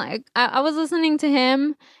independent, and like I was listening to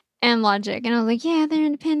him, and Logic, and I was like, yeah, they're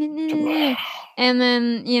independent. And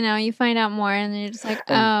then you find out more, and then you're just like,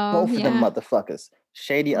 And oh both of them yeah, motherfuckers,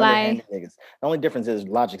 shady, lie. underhanded niggas. The only difference is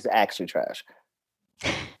Logic's actually trash.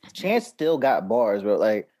 Chance still got bars, but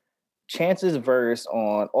like Chance's verse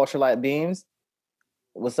on Ultralight Beams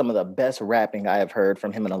was some of the best rapping I have heard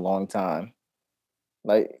from him in a long time.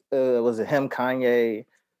 Like, was it him, Kanye,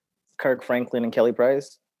 Kirk Franklin, and Kelly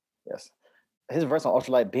Price? Yes. His verse on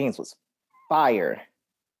Ultralight Beams was fire.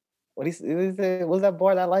 What he said, what was that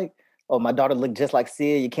bar that I like? Oh, my daughter looked just like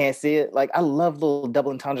Sia. You can't see it. Like, I love little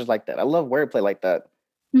double entendres like that. I love wordplay like that.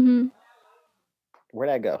 Mm-hmm. Where'd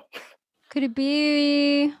that go? Could it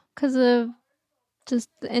be because of just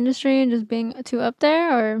the industry and just being too up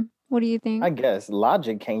there, or what do you think? I guess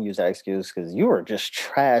Logic can't use that excuse because you were just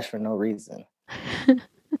trash for no reason.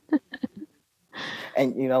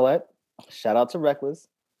 And you know what? Shout out to Reckless.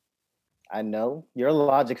 I know you're a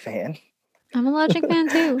Logic fan. I'm a Logic fan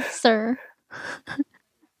too, sir.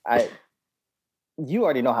 You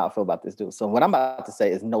already know how I feel about this dude. So what I'm about to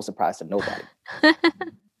say is no surprise to nobody.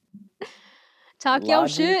 Talk your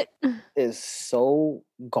shit. Is so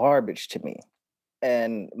garbage to me.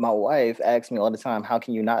 And my wife asks me all the time, how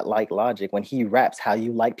can you not like Logic when he raps how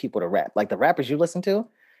you like people to rap? Like the rappers you listen to,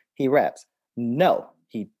 he raps. No,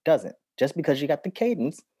 he doesn't. Just because you got the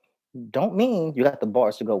cadence, don't mean you got the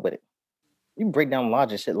bars to go with it. You break down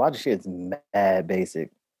Logic shit. Logic shit is mad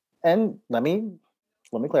basic. And let me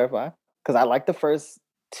clarify. Because I like the first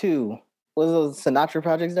two. What was those Sinatra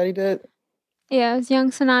projects that he did? Yeah, it was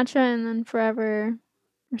Young Sinatra and then Forever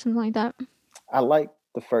or something like that. I like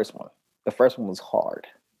the first one. The first one was hard.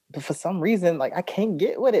 But for some reason, like I can't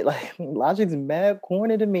get with it. Like Logic's mad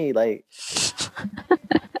corny to me. Like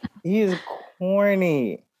he is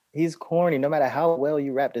corny. He's corny. No matter how well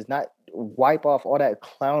you rap, does not wipe off all that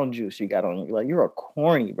clown juice you got on you. Like you're a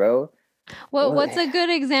corny, bro. Well, what's a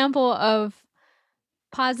good example of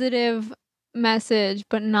positive message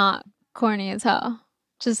but not corny as hell?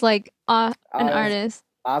 Just like an artist.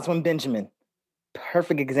 Oswin Benjamin.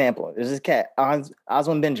 Perfect example. There's this cat,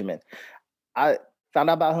 Oswin Benjamin. I found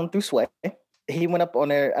out about him through Sway. He went up on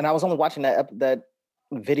there, and I was only watching that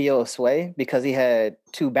video of Sway because he had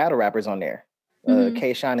two battle rappers on there,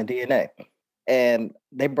 K-Shine and DNA. And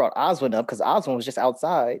they brought Oswin up because Oswin was just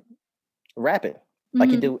outside rapping like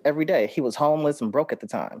he do every day. He was homeless and broke at the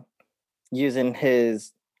time, using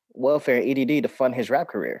his welfare and EDD to fund his rap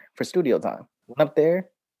career for studio time. Went up there,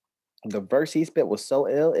 the verse he spit was so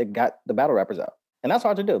ill, it got the battle rappers out. And that's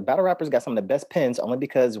hard to do. Battle rappers got some of the best pens only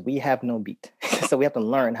because we have no beat. So we have to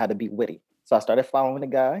learn how to be witty. So I started following the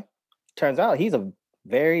guy. Turns out he's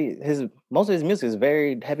most of his music is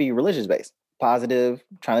very heavy religious based, positive,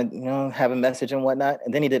 trying to have a message and whatnot.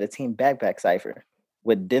 And then he did a Team Backpack Cypher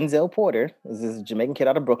with Denzel Porter, this is a Jamaican kid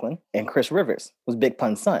out of Brooklyn, and Chris Rivers, who's Big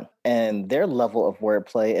Pun's son. And their level of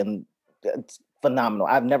wordplay and it's phenomenal.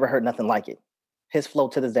 I've never heard nothing like it. His flow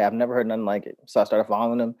to this day, I've never heard nothing like it. So I started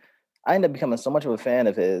following him. I ended up becoming so much of a fan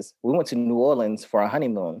of his. We went to New Orleans for our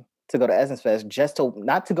honeymoon to go to Essence Fest,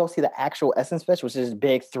 not to go see the actual Essence Fest, which is this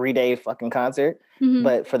big 3-day fucking concert,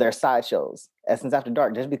 but for their side shows, Essence After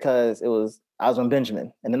Dark, just because it was Oswin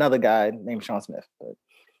Benjamin and another guy named Sean Smith. But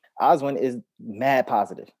Oswin is mad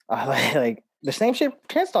positive. Like the same shit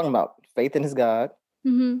Chance talking about. Faith in his God,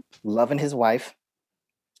 loving his wife,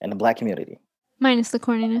 and the Black community. Minus the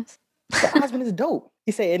corniness. But Oswin is dope.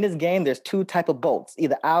 He said in this game, there's two type of bolts,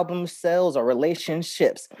 either albums, sales, or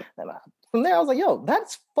relationships. And from there, I was like, yo,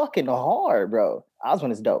 that's fucking hard, bro.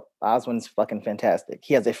 Oswin is dope. Oswin's fucking fantastic.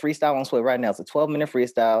 He has a freestyle on Sway right now. It's a 12-minute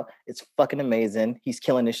freestyle. It's fucking amazing. He's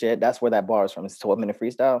killing the shit. That's where that bar is from. It's a 12-minute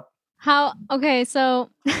freestyle. Okay, so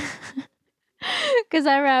because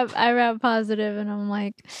I rap positive and I'm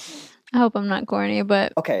like, I hope I'm not corny,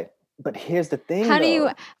 but okay. But here's the thing. How do you,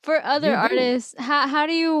 for other artists, how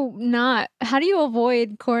do you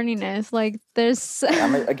avoid corniness? Like there's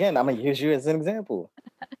I'm gonna use you as an example.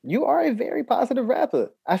 You are a very positive rapper.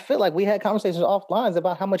 I feel like we had conversations offline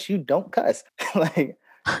about how much you don't cuss. Like,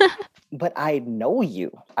 but I know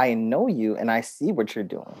you, and I see what you're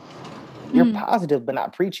doing. You're positive, but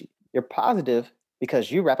not preachy. You're positive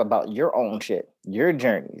because you rap about your own shit, your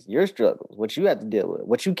journeys, your struggles, what you have to deal with,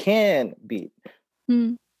 what you can beat.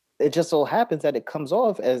 It just so happens that it comes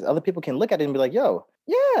off as other people can look at it and be like, yo,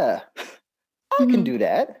 yeah, I can do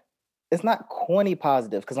that. It's not corny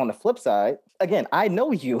positive, because on the flip side, again, I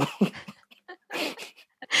know you.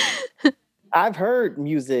 I've heard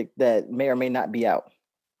music that may or may not be out.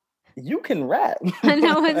 You can rap. I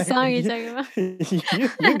know what song you're talking about.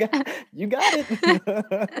 you got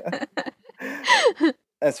it.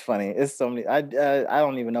 That's funny. It's so many. I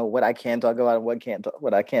don't even know what I can talk about and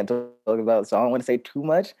what I can't talk about. So I don't want to say too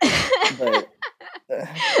much. But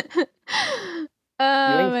you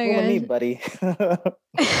Oh ain't my fooling me, gosh. buddy.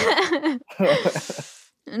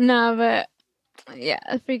 No, but yeah,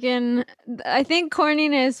 freaking I think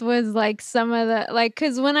corniness was like some of the like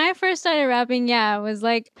cuz when I first started rapping, yeah, it was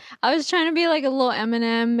like I was trying to be like a little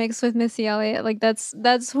Eminem mixed with Missy Elliott. Like that's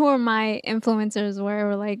who my influencers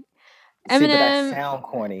were like See, but that Eminem, sound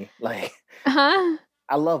corny. Like huh?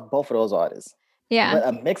 I love both of those artists, Yeah. but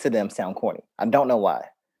a mix of them sound corny. I don't know why.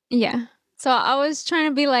 Yeah. So I was trying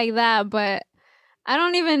to be like that, but I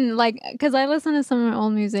don't even like cuz I listen to some of my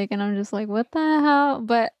old music and I'm just like, what the hell?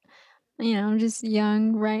 But I'm just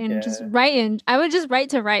young, writing, just Yeah. writing. I would just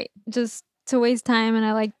write to write, just to waste time, and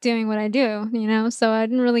I like doing what I do. So I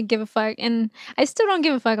didn't really give a fuck, and I still don't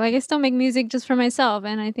give a fuck. Like I still make music just for myself,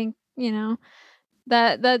 and I think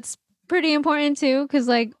that's pretty important too, because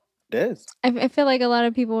like It is. I feel like a lot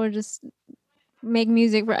of people are just make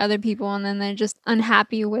music for other people, and then they're just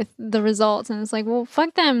unhappy with the results, and it's like, well,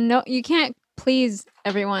 fuck them. No, you can't please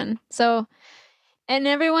everyone. So and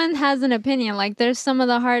everyone has an opinion. Like, there's some of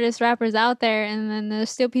the hardest rappers out there, and then there's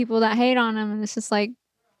still people that hate on them, and it's just like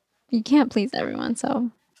you can't please everyone. So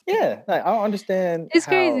Yeah. Like, I don't understand it's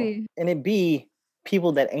how, crazy. and it be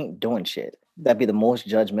people that ain't doing shit that be the most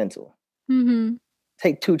judgmental. Mhm.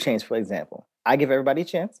 Take 2 Chains for example. I give everybody a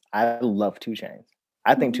chance. I love 2 Chains.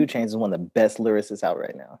 I think 2 Mhm. Chains is one of the best lyricists out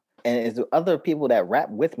right now. And it's the other people that rap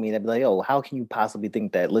with me that be like, "Yo, how can you possibly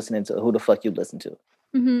think that listening to who the fuck you listen to?"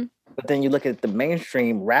 Mhm. But then you look at the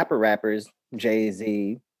mainstream rappers,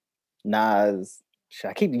 Jay-Z, Nas,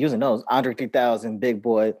 I keep using those, Andre 3000, Big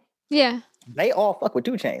Boy. Yeah. They all fuck with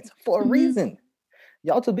 2 Chains for a Mhm. reason.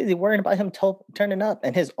 Y'all too busy worrying about him turning up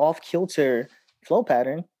and his off-kilter flow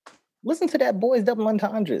pattern. Listen to that boy's double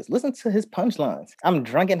entendres. Listen to his punchlines. I'm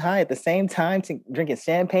drunk and high at the same time drinking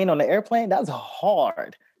champagne on the airplane. That's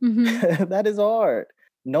hard. Mhm. That is hard.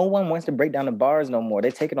 No one wants to break down the bars no more. They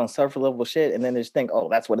take it on surface level shit and then they just think, oh,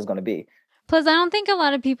 that's what it's going to be. Plus, I don't think a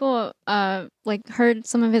lot of people like heard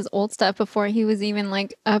some of his old stuff before he was even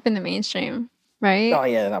like up in the mainstream, right? Oh,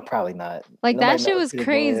 yeah, no, probably not. Like that Nobody shit knows was who the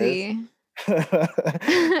boy is. crazy.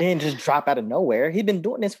 He didn't just drop out of nowhere. He'd been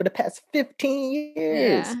doing this for the past 15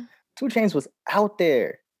 years. Yeah. 2 Chains was out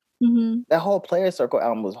there. Mhm. That whole Player Circle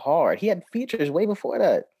album was hard. He had features way before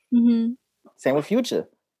that. Mhm. Same with Future.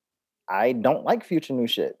 I don't like Future new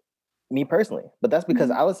shit, me personally. But that's because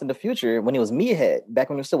Mhm. I listened to Future when he was Meathead, back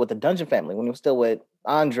when he was still with the Dungeon Family, when he was still with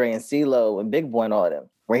Andre and CeeLo and Big Boy and all of them,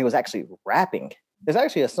 where he was actually rapping. There's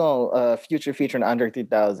actually a song, Future featuring Andre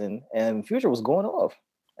 3000, and Future was going off.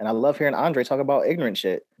 And I love hearing Andre talk about ignorant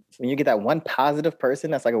shit. When you get that one positive person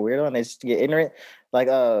that's like a weirdo and they just get ignorant, like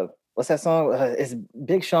what's that song? It's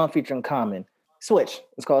Big Sean featuring Common. Switch.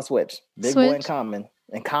 It's called Switch. Big Boy and Switch. Common.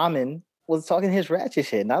 And Common was talking his ratchet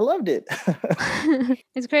shit, and I loved it.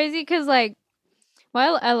 It's crazy because like,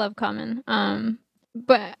 well, I love Common.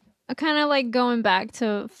 But kind of like going back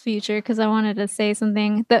to Future because I wanted to say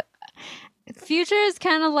something. The Future is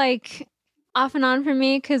kind of like off and on for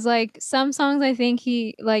me because like some songs I think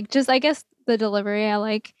he like just I guess the delivery I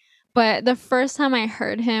like. But the first time I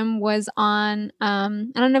heard him was on I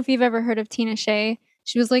don't know if you've ever heard of Tina Shea.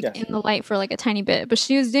 She was like in Yes. the light for like a tiny bit, but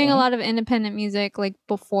she was doing a Mhm. lot of independent music like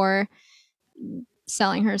before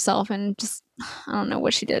selling herself and just I don't know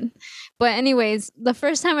what she did. But anyways, the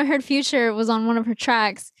first time I heard Future was on one of her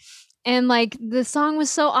tracks and like the song was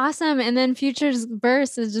so awesome and then Future's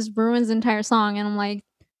verse is just ruins the entire song and I'm like,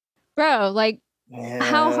 "Bro, like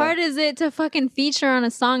how Yeah. hard is it to fucking feature on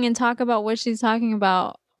a song and talk about what she's talking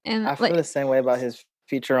about?" And I feel like the same way about his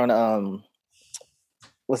feature on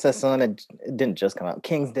what's that song that it didn't just come out?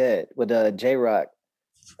 King's Dead with J Rock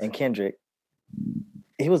and Kendrick.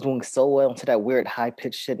 He was doing so well into that weird high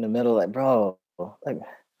pitched shit in the middle, like bro, like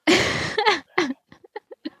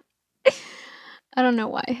I don't know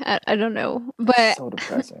why. I don't know. But so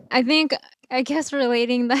depressing. I think I guess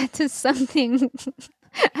relating that to something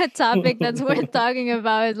a topic that's worth talking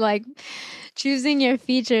about is like choosing your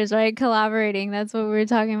features, right? Collaborating. That's what we were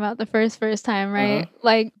talking about the first time, right? Mhm.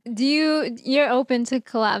 Like you're open to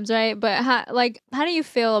collabs, right? But how do you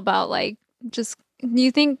feel about like just do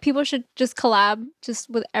you think people should just collab just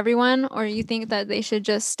with everyone or you think that they should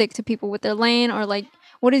just stick to people with their lane or like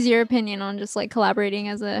what is your opinion on just like collaborating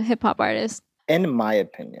as a hip hop artist? In my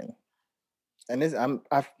opinion, and this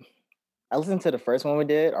I listened to the first one we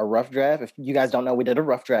did, a rough draft. If you guys don't know, we did a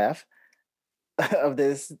rough draft of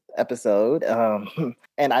this episode.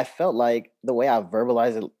 And I felt like the way I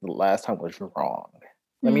verbalized it the last time was wrong.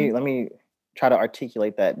 Mm. Let me try to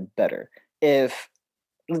articulate that better. If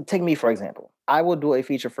take me for example, I will do a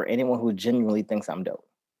feature for anyone who genuinely thinks I'm dope.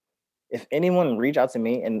 If anyone reach out to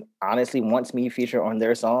me and honestly wants me feature on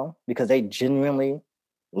their song because they genuinely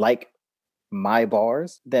like my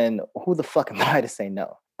bars, then who the fuck am I to say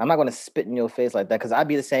no? I'm not gonna spit in your face like that because I'd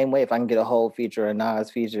be the same way if I can get a whole feature, a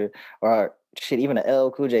Nas feature, or shit, even an LL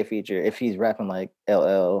Cool J feature if he's rapping like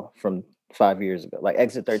LL from 5 years ago. Like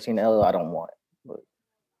Exit 13 LL, I don't want. But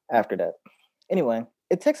after that. Anyway,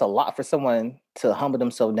 it takes a lot for someone to humble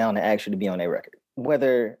themselves down and actually be on a record.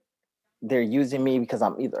 Whether they're using me because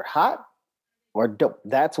I'm either hot or dope.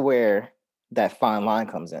 That's where that fine line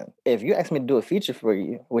comes in. If you ask me to do a feature for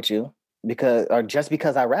you with you because or just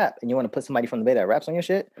because I rap and you want to put somebody from the Bay that raps on your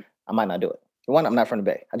shit, I might not do it. One, I'm not from the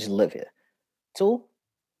Bay. I just live here. Two,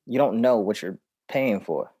 you don't know what you're paying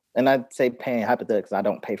for. And I'd say paying hypothetically because I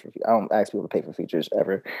don't ask people to pay for features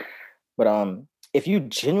ever. But if you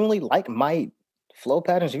genuinely like my flow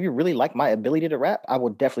patterns, if you really like my ability to rap, I will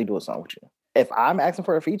definitely do a song with you. If I'm asking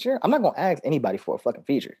for a feature, I'm not gonna ask anybody for a fucking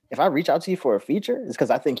feature. If I reach out to you for a feature, it's because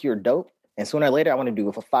I think you're dope, and sooner or later I want to do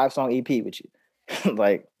a 5-song EP with you.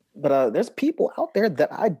 But there's people out there that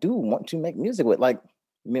I do want to make music with. Like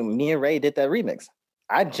me and Ray did that remix.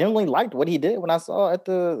 I genuinely liked what he did when I saw at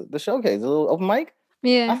the showcase, the little open mic.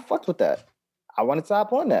 Yeah. I fucked with that. I wanted to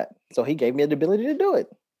hop on that, so he gave me the ability to do it.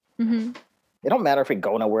 Mm-hmm. It don't matter if it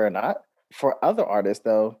go nowhere or not. For other artists,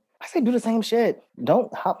 though, I say do the same shit.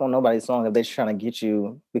 Don't hop on nobody's song if they're trying to get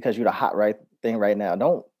you because you're the hot right thing right now.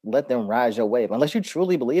 Don't let them rise your wave. Unless you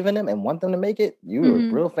truly believe in them and want them to make it, you're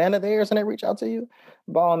a real fan of theirs and they reach out to you,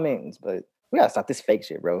 by all means. But we gotta stop this fake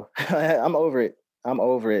shit, bro. I'm over it. I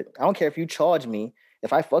don't care if you charge me.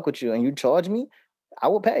 If I fuck with you and you charge me, I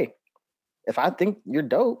will pay. If I think you're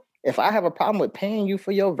dope, if I have a problem with paying you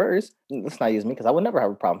for your verse, let's not use me because I would never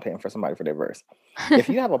have a problem paying for somebody for their verse. If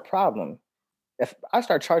you have a problem, if I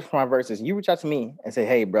start charging for my verses, you reach out to me and say,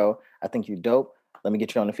 hey, bro, I think you dope. Let me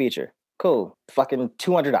get you on the feature. Cool. Fucking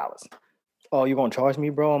 $200. Oh, you gonna charge me,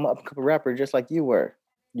 bro? I'm an up-and-coming rapper just like you were.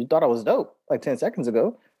 You thought I was dope like 10 seconds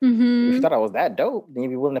ago. If you thought I was that dope, then you'd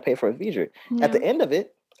be willing to pay for a feature. Yeah. At the end of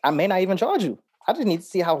it, I may not even charge you. I just need to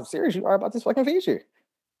see how serious you are about this fucking feature.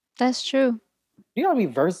 That's true. You know how many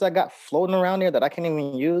verses I got floating around there that I can't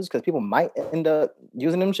even use because people might end up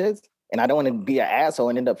using them shits? And I don't want to be an asshole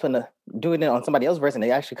and end up doing it on somebody else's verse and it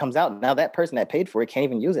actually comes out. Now that person that paid for it can't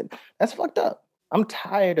even use it. That's fucked up. I'm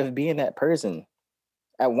tired of being that person.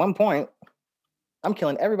 At one point, I'm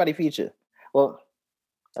killing everybody feature. Well,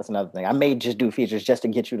 that's another thing. I may just do features just to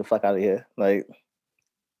get you the fuck out of here. Like,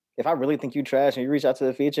 if I really think you trash and you reach out to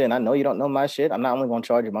the feature and I know you don't know my shit, I'm not only going to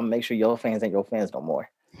charge you, but I'm going to make sure your fans ain't your fans no more.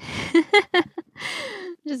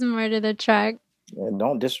 Just murder the track. Yeah,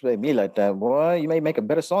 don't disrespect me like that, boy. You may make a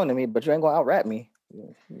better song than me, but you ain't gonna out-rap me.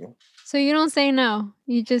 Yeah. So you don't say no.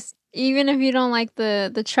 You just, even if you don't like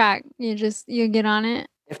the track, you get on it.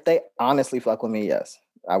 If they honestly fuck with me, yes,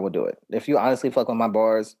 I will do it. If you honestly fuck with my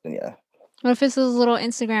bars, then yeah. What if it's those little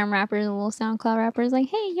Instagram rappers, little SoundCloud rappers, like,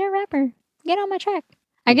 hey, you're a rapper, get on my track.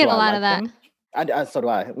 I get a lot of that. So do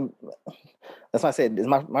I. That's why I said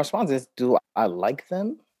my response is, do I like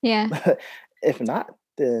them? Yeah. If not,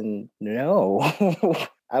 then no.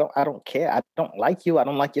 I don't care. I don't like you. I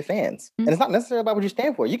don't like your fans. And it's not necessarily about what you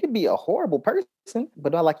stand for. You could be a horrible person,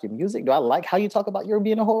 but do I like your music? Do I like how you talk about your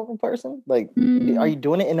being a horrible person? Like, are you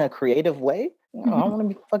doing it in a creative way? I don't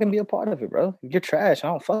want to fucking be a part of it, bro. If you're trash, I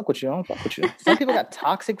don't fuck with you. Some people got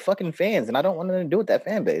toxic fucking fans, and I don't want nothing to do with that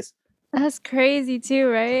fan base. That's crazy too,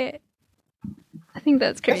 right? I think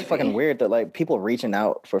that's crazy. It's fucking weird that like people reaching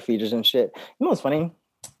out for features and shit. You know what's funny?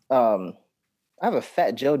 I have a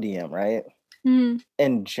Fat Joe DM, right?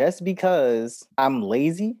 And just because I'm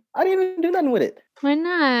lazy, I didn't even do nothing with it. Why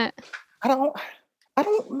not? I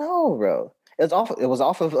don't know, bro. It was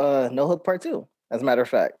off of No Hook Part 2, as a matter of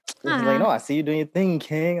fact. Like, no, I see you doing your thing,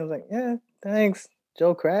 King. I was like, yeah, thanks,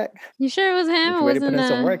 Joe Crack. You sure it was him? If you're ready to put in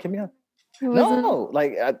some work, hit me up. No,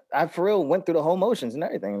 like I for real went through the whole motions and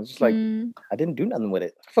everything. It was just like I didn't do nothing with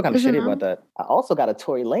it. I feel kind of shitty about that. I also got a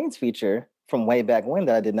Tory Lanez feature from way back when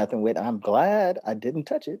that I did nothing with. I'm glad I didn't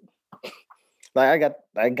touch it. Like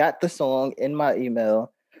I got the song in my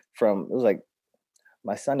email from, it was like,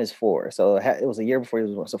 my son is 4, so it was a year before he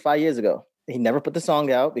was born, so 5 years ago. He never put the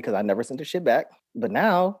song out because I never sent the shit back. But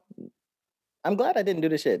now I'm glad I didn't do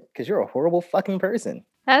the shit because you're a horrible fucking person.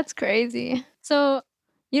 That's crazy. So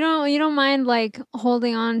you don't mind like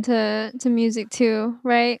holding on to music too,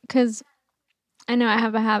 right? Because I know I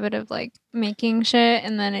have a habit of like making shit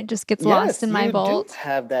and then it just gets lost in my vault. You do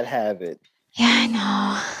have that habit. Yeah, I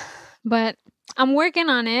know. But I'm working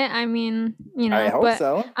on it. I mean, I hope but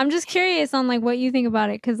so. I'm just curious on like what you think about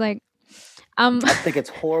it, because like I think it's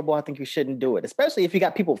horrible. I think you shouldn't do it, especially if you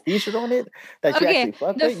got people featured on it that you Okay, actually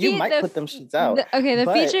fuck with. You might put them shits out, the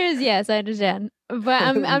but features, yes, I understand. But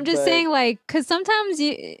I'm just but saying, like, because sometimes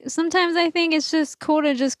I think it's just cool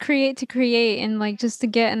to just create and like just to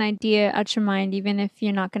get an idea out your mind, even if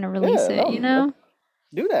you're not gonna release yeah, it, you no, know?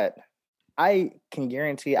 do that. I can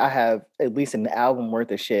guarantee I have at least an album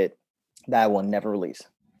worth of shit that I will never release.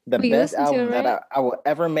 The But you best listen to it, album that right? I will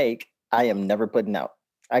ever make, I am never putting out.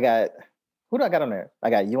 I got who do I got on there? I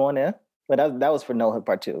got you on there, but that was for No Hood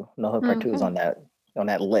Part Two. No Hood Part Two is Okay. on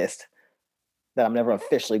that list that I'm never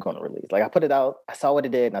officially going to release. Like I put it out, I saw what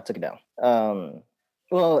it did, and I took it down.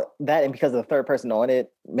 Well, that and because the third person on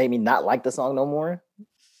it made me not like the song no more,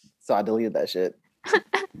 so I deleted that shit.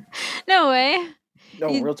 No way. No,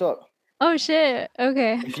 You, real talk. oh shit.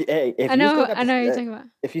 Okay. If I you still know. got I know what you're the talking about.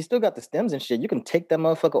 if you still got the stems and shit, you can take that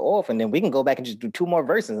motherfucker off, and then we can go back and just do 2 more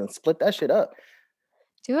verses and split that shit up.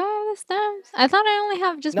 Do I have the stems? I thought I only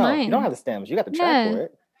have just No, you don't mine. have the stems. You got the track Yeah. for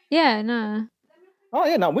it. Yeah. No. Oh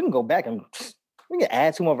yeah, no, we can go back and we can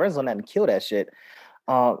add 2 more verses on that and kill that shit.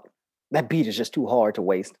 That beat is just too hard to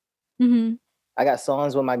waste. Mm-hmm. I got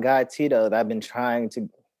songs with my guy Tito that I've been trying to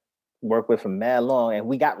work with for mad long, and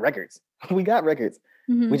we got records. We got records.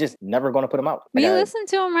 Mm-hmm. We just never gonna put them out. But you listen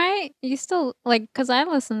to them, right? You still like, cause I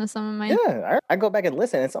listen to some of mine. Yeah, I go back and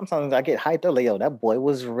listen, and sometimes I get hyped up. Like, yo, that boy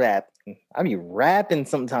was rapping. I be rapping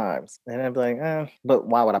sometimes, and I'm like, but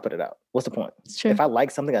why would I put it out? What's the point? It's true. If I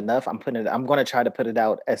like something enough, I'm gonna try to put it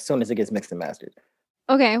out as soon as it gets mixed and mastered.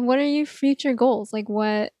 Okay, what are your future goals? Like,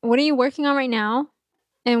 what are you working on right now?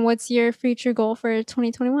 And what's your future goal for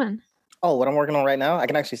 2021? Oh, what I'm working on right now? I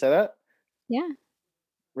can actually say that. Yeah.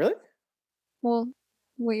 Really? Well,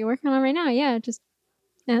 what you're working on right now? Yeah. Just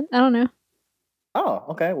I don't know. Oh,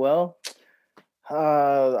 okay. Well,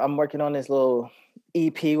 I'm working on this little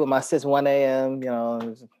EP with my sis 1AM. You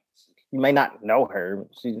know, you may not know her.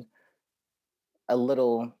 She's a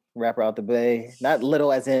little rapper out the Bay. Not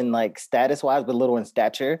little as in like status wise, but little in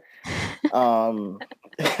stature. Um,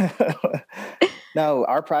 no,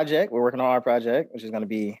 our project. We're working on our project, which is going to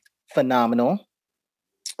be phenomenal.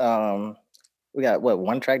 We got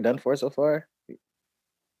one track done for so far.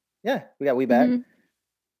 Yeah, we got We Back.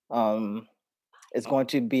 Mm-hmm. It's going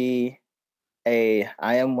to be a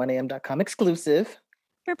iam1am.com exclusive.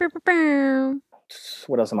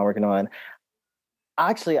 What else am I working on?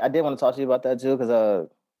 Actually, I did want to talk to you about that too, because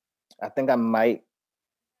I think I might,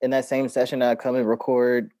 in that same session that I come and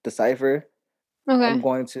record the cipher, Okay. I'm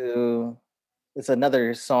going to, it's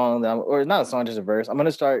another song or not a song, just a verse. I'm going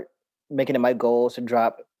to start making it my goal to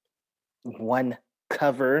drop one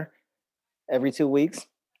cover every 2 weeks.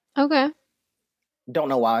 Okay. Don't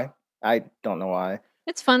know why. I don't know why.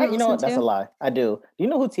 It's fun. You know what? That's a lie. I do. Do you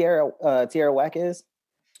know who Tierra Whack is?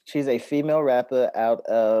 She's a female rapper out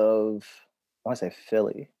of, I want to say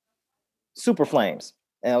Philly. Super Flames.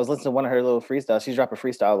 And I was listening to one of her little freestyles. She's dropping a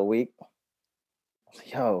freestyle a week.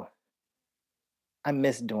 Yo, I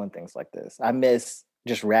miss doing things like this. I miss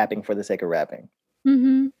just rapping for the sake of rapping.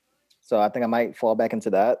 Mm-hmm. So I think I might fall back into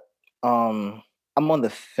that. I'm on the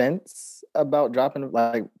fence about trying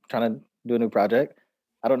to do a new project.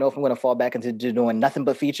 I don't know if I'm going to fall back into doing nothing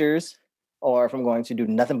but features, or if I'm going to do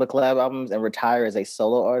nothing but collab albums and retire as a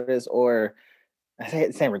solo artist, or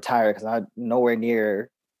I say retire because I'm nowhere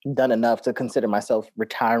near done enough to consider myself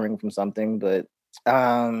retiring from something. But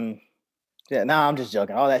yeah, I'm just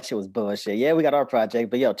joking. All that shit was bullshit. Yeah, we got our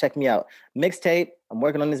project, but yo, check me out. Mixtape. I'm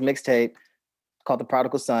working on this mixtape called The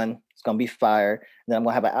Prodigal Son. It's gonna be fire. And then I'm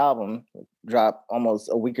gonna have an album drop almost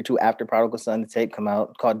a week or two after Prodigal Son, the tape come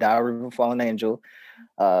out, called Diary of a Fallen Angel.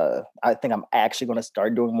 I think I'm actually gonna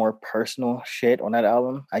start doing more personal shit on that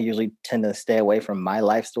album. I usually tend to stay away from my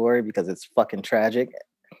life story because it's fucking tragic.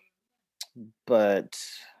 But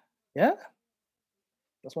yeah,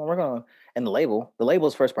 that's what I'm working on. And the label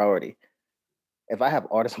is first priority. If I have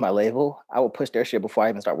artists on my label, I will push their shit before I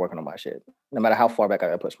even start working on my shit, no matter how far back I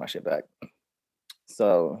gotta push my shit back.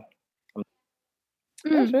 So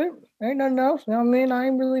that's it. Ain't nothing else. You know what I mean? I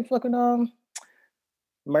ain't really fucking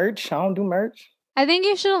merch. I don't do merch. I think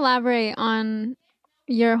you should elaborate on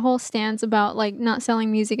your whole stance about like not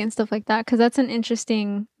selling music and stuff like that, because that's an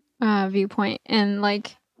interesting viewpoint. And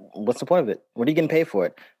like, what's the point of it? What are you getting paid for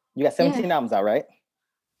it? You got 17 albums out, right?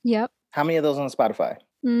 Yep. How many of those on Spotify?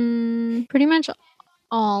 Pretty much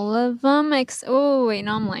all of them. Oh wait,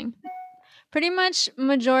 no, I'm lying. Pretty much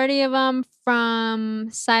majority of them from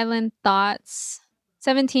Silent Thoughts.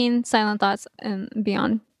 17 Silent Thoughts and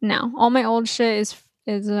beyond now. All my old shit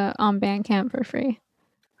is on Bandcamp for free.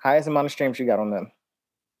 Highest amount of streams you got on them?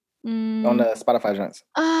 On the Spotify joints?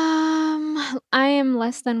 I am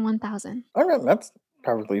less than 1,000. Okay, that's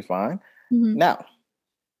perfectly fine. Mhm. Now,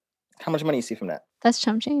 how much money you see from that? That's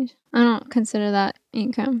chump change. I don't consider that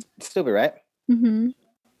income. Stupid, right? Mm-hmm.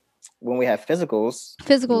 When we have physicals,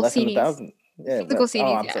 Physical less than CDs. 1,000. Yeah, Physical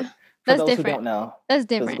CDs, I'm yeah. sorry. For That's those who different. don't know, That's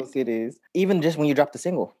physical different. CDs, even just when you drop the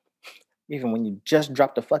single, even when you just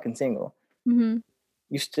dropped the fucking single, Mm-hmm.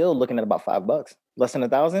 you're still looking at about $5. Less than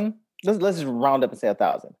 1,000. Let's just round up and say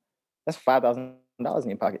 1,000. That's $5,000 in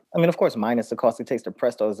your pocket. I mean, of course, minus the cost it takes to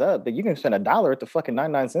press those up, but you can spend $1 at the fucking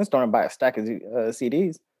 99-cent store and buy a stack of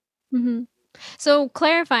CDs. Mm-hmm. So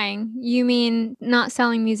clarifying, you mean not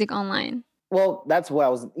selling music online? Well, that's what I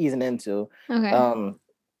was easing into. Okay.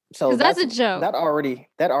 So That's a joke. that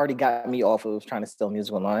already got me off of trying to sell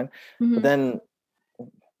music online. Mm-hmm. But then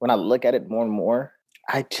when I look at it more and more,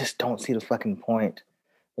 I just don't see the fucking point.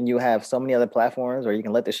 When you have so many other platforms where you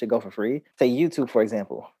can let this shit go for free. Say YouTube, for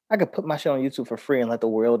example. I could put my shit on YouTube for free and let the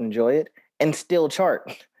world enjoy it and still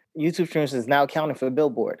chart. YouTube streams is now counting for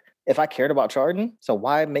Billboard. If I cared about charting, so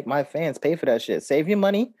why make my fans pay for that shit? Save your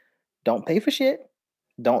money. Don't pay for shit.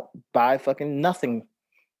 Don't buy fucking nothing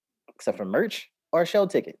except for merch or a show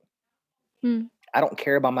ticket. I don't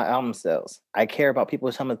care about my album sales. I care about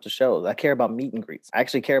people coming to shows. I care about meet and greets. I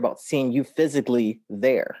actually care about seeing you physically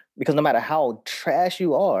there. Because no matter how trash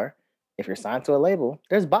you are, if you're signed to a label,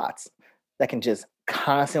 there's bots that can just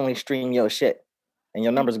constantly stream your shit and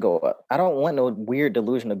your numbers go up. I don't want no weird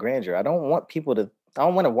delusion of grandeur. I don't want to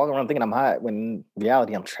walk around thinking I'm hot when in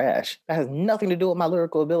reality I'm trash. That has nothing to do with my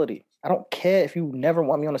lyrical ability. I don't care if you never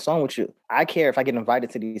want me on a song with you. I care if I get invited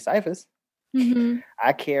to these ciphers. Mm-hmm.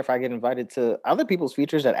 I care if I get invited to other people's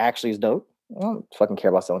features that actually is dope. I don't fucking care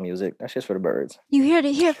about selling music. That's just for the birds. You heard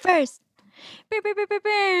it here first.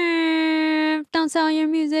 Don't sell your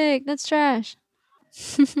music. That's trash.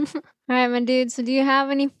 All right, my dude. So do you have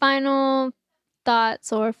any final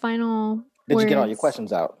thoughts or final Did words? you get all your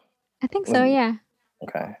questions out? I think so, yeah.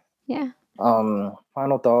 Okay. Yeah.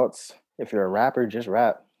 Final thoughts. If you're a rapper, just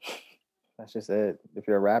rap. That's just it. If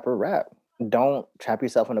you're a rapper, rap. Don't trap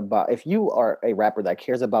yourself in a box. If you are a rapper that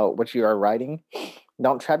cares about what you are writing,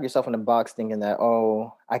 don't trap yourself in a box thinking that,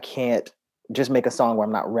 oh, I can't just make a song where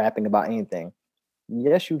I'm not rapping about anything.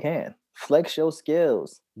 Yes, you can. Flex your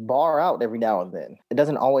skills. Bar out every now and then. It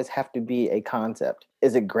doesn't always have to be a concept.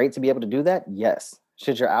 Is it great to be able to do that? Yes.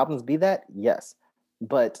 Should your albums be that? Yes.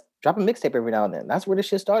 But drop a mixtape every now and then. That's where this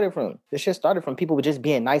shit started from. This shit started from people just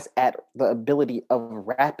being nice at the ability of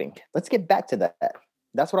rapping. Let's get back to that.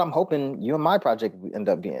 That's what I'm hoping you and my project end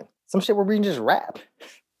up being. Some shit where we can just rap.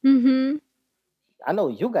 Mm-hmm. I know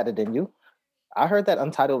you got it in you. I heard that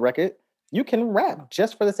Untitled record. You can rap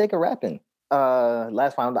just for the sake of rapping.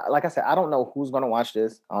 Last final, like I said, I don't know who's going to watch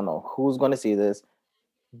this. I don't know who's going to see this,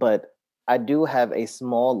 but I do have a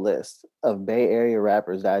small list of Bay Area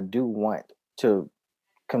rappers that I do want to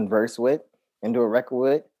converse with and do a record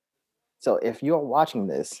with. So if you're watching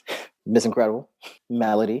this, Miss Incredible,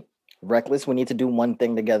 Melody, Reckless, we need to do one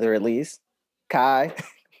thing together at least. Kai,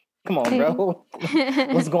 come on, bro.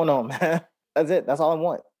 What's going on, man? That's it. That's all I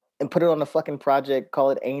want. And put it on the fucking project, call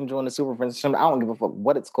it Angel and the Super Friends. I don't give a fuck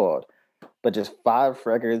what it's called. But just 5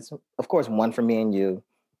 records. Of course, one from me and you,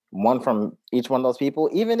 one from each one of those people.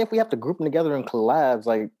 Even if we have to group them together in collabs,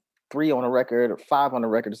 like 3 on a record or 5 on a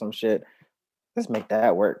record or some shit, let's make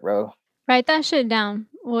that work, bro. Write that shit down.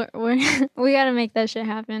 We gotta make that shit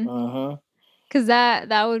happen. Cause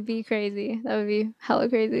that would be crazy. That would be hella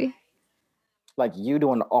crazy. Like you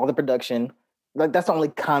doing all the production. Like that's the only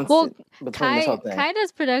constant between this whole thing. Kai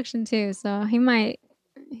does production too, so he might,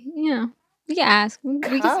 we can ask. We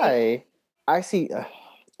Kai, can see. I see,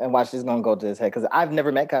 and watch this is gonna go to his head because I've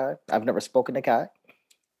never met Kai. I've never spoken to Kai.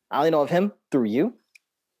 I only know of him through you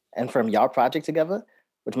and from y'all project together,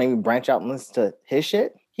 which made me branch out and listen to his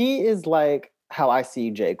shit. He is like how I see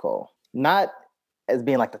J. Cole. Not as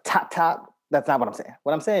being like the top. That's not what I'm saying.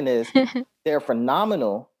 What I'm saying is they're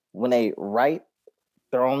phenomenal when they write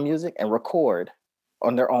their own music and record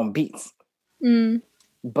on their own beats.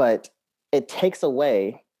 But it takes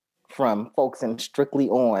away from focusing strictly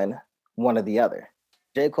on one or the other.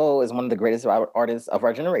 J. Cole is one of the greatest artists of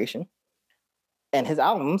our generation. And his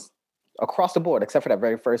albums, across the board, except for that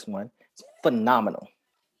very first one, is phenomenal.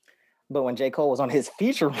 But when J. Cole was on his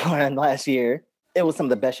feature run last year, it was some of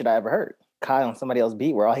the best shit I ever heard. Kai on somebody else's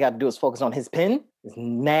beat where all he got to do is focus on his pen is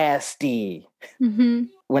nasty.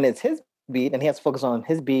 When it's his beat and he has to focus on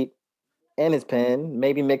his beat and his pen,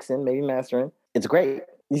 maybe mixing, maybe mastering, it's great.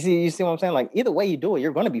 You see what I'm saying? Like either way you do it,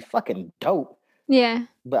 you're going to be fucking dope. Yeah.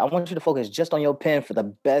 But I want you to focus just on your pen for the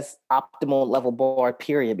best optimal level bar,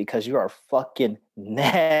 period, because you are fucking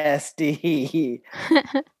nasty.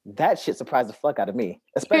 That shit surprised the fuck out of me.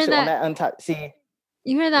 Especially on that untitled. See,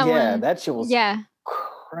 you heard that one? Yeah, that shit was. Yeah.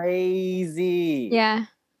 crazy. Yeah.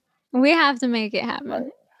 We have to make it happen.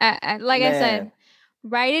 Like, Like I said, man,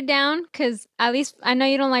 write it down because at least I know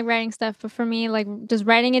you don't like writing stuff, but for me, like just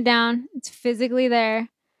writing it down, it's physically there.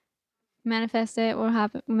 Manifest it, we'll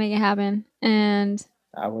happen, we'll make it happen. And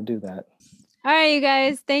I will do that. all right, you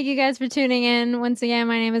guys. Thank you guys for tuning in. Once again,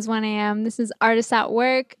 my name is 1AM. This is Artists at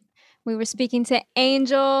Work. We were speaking to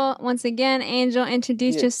Angel. Once again, Angel,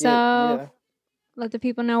 introduce yourself. Yeah. Let the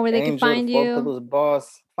people know where they can Angel, the find Four you. Pillars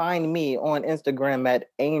Boss. Find me on Instagram at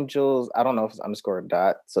Angels. I don't know if it's underscore or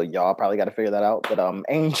dot, so y'all probably got to figure that out. But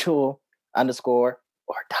Angel underscore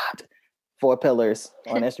or dot 4 Pillars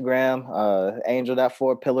on Instagram.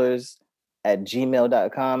 Angel.4pillars at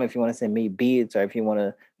gmail.com if you want to send me beats or if you want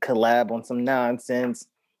to collab on some nonsense.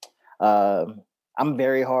 I'm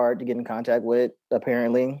very hard to get in contact with,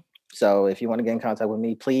 apparently. So if you want to get in contact with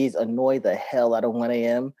me, please annoy the hell out of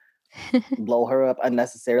 1AM. Blow her up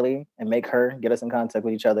unnecessarily and make her get us in contact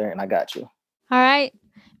with each other, and I got you. All right.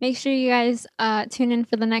 Make sure you guys tune in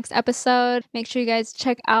for the next episode. Make sure you guys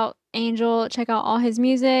check out Angel, check out all his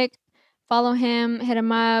music, follow him, hit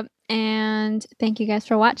him up, and thank you guys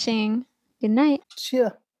for watching. Good night.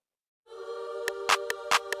 Cheer.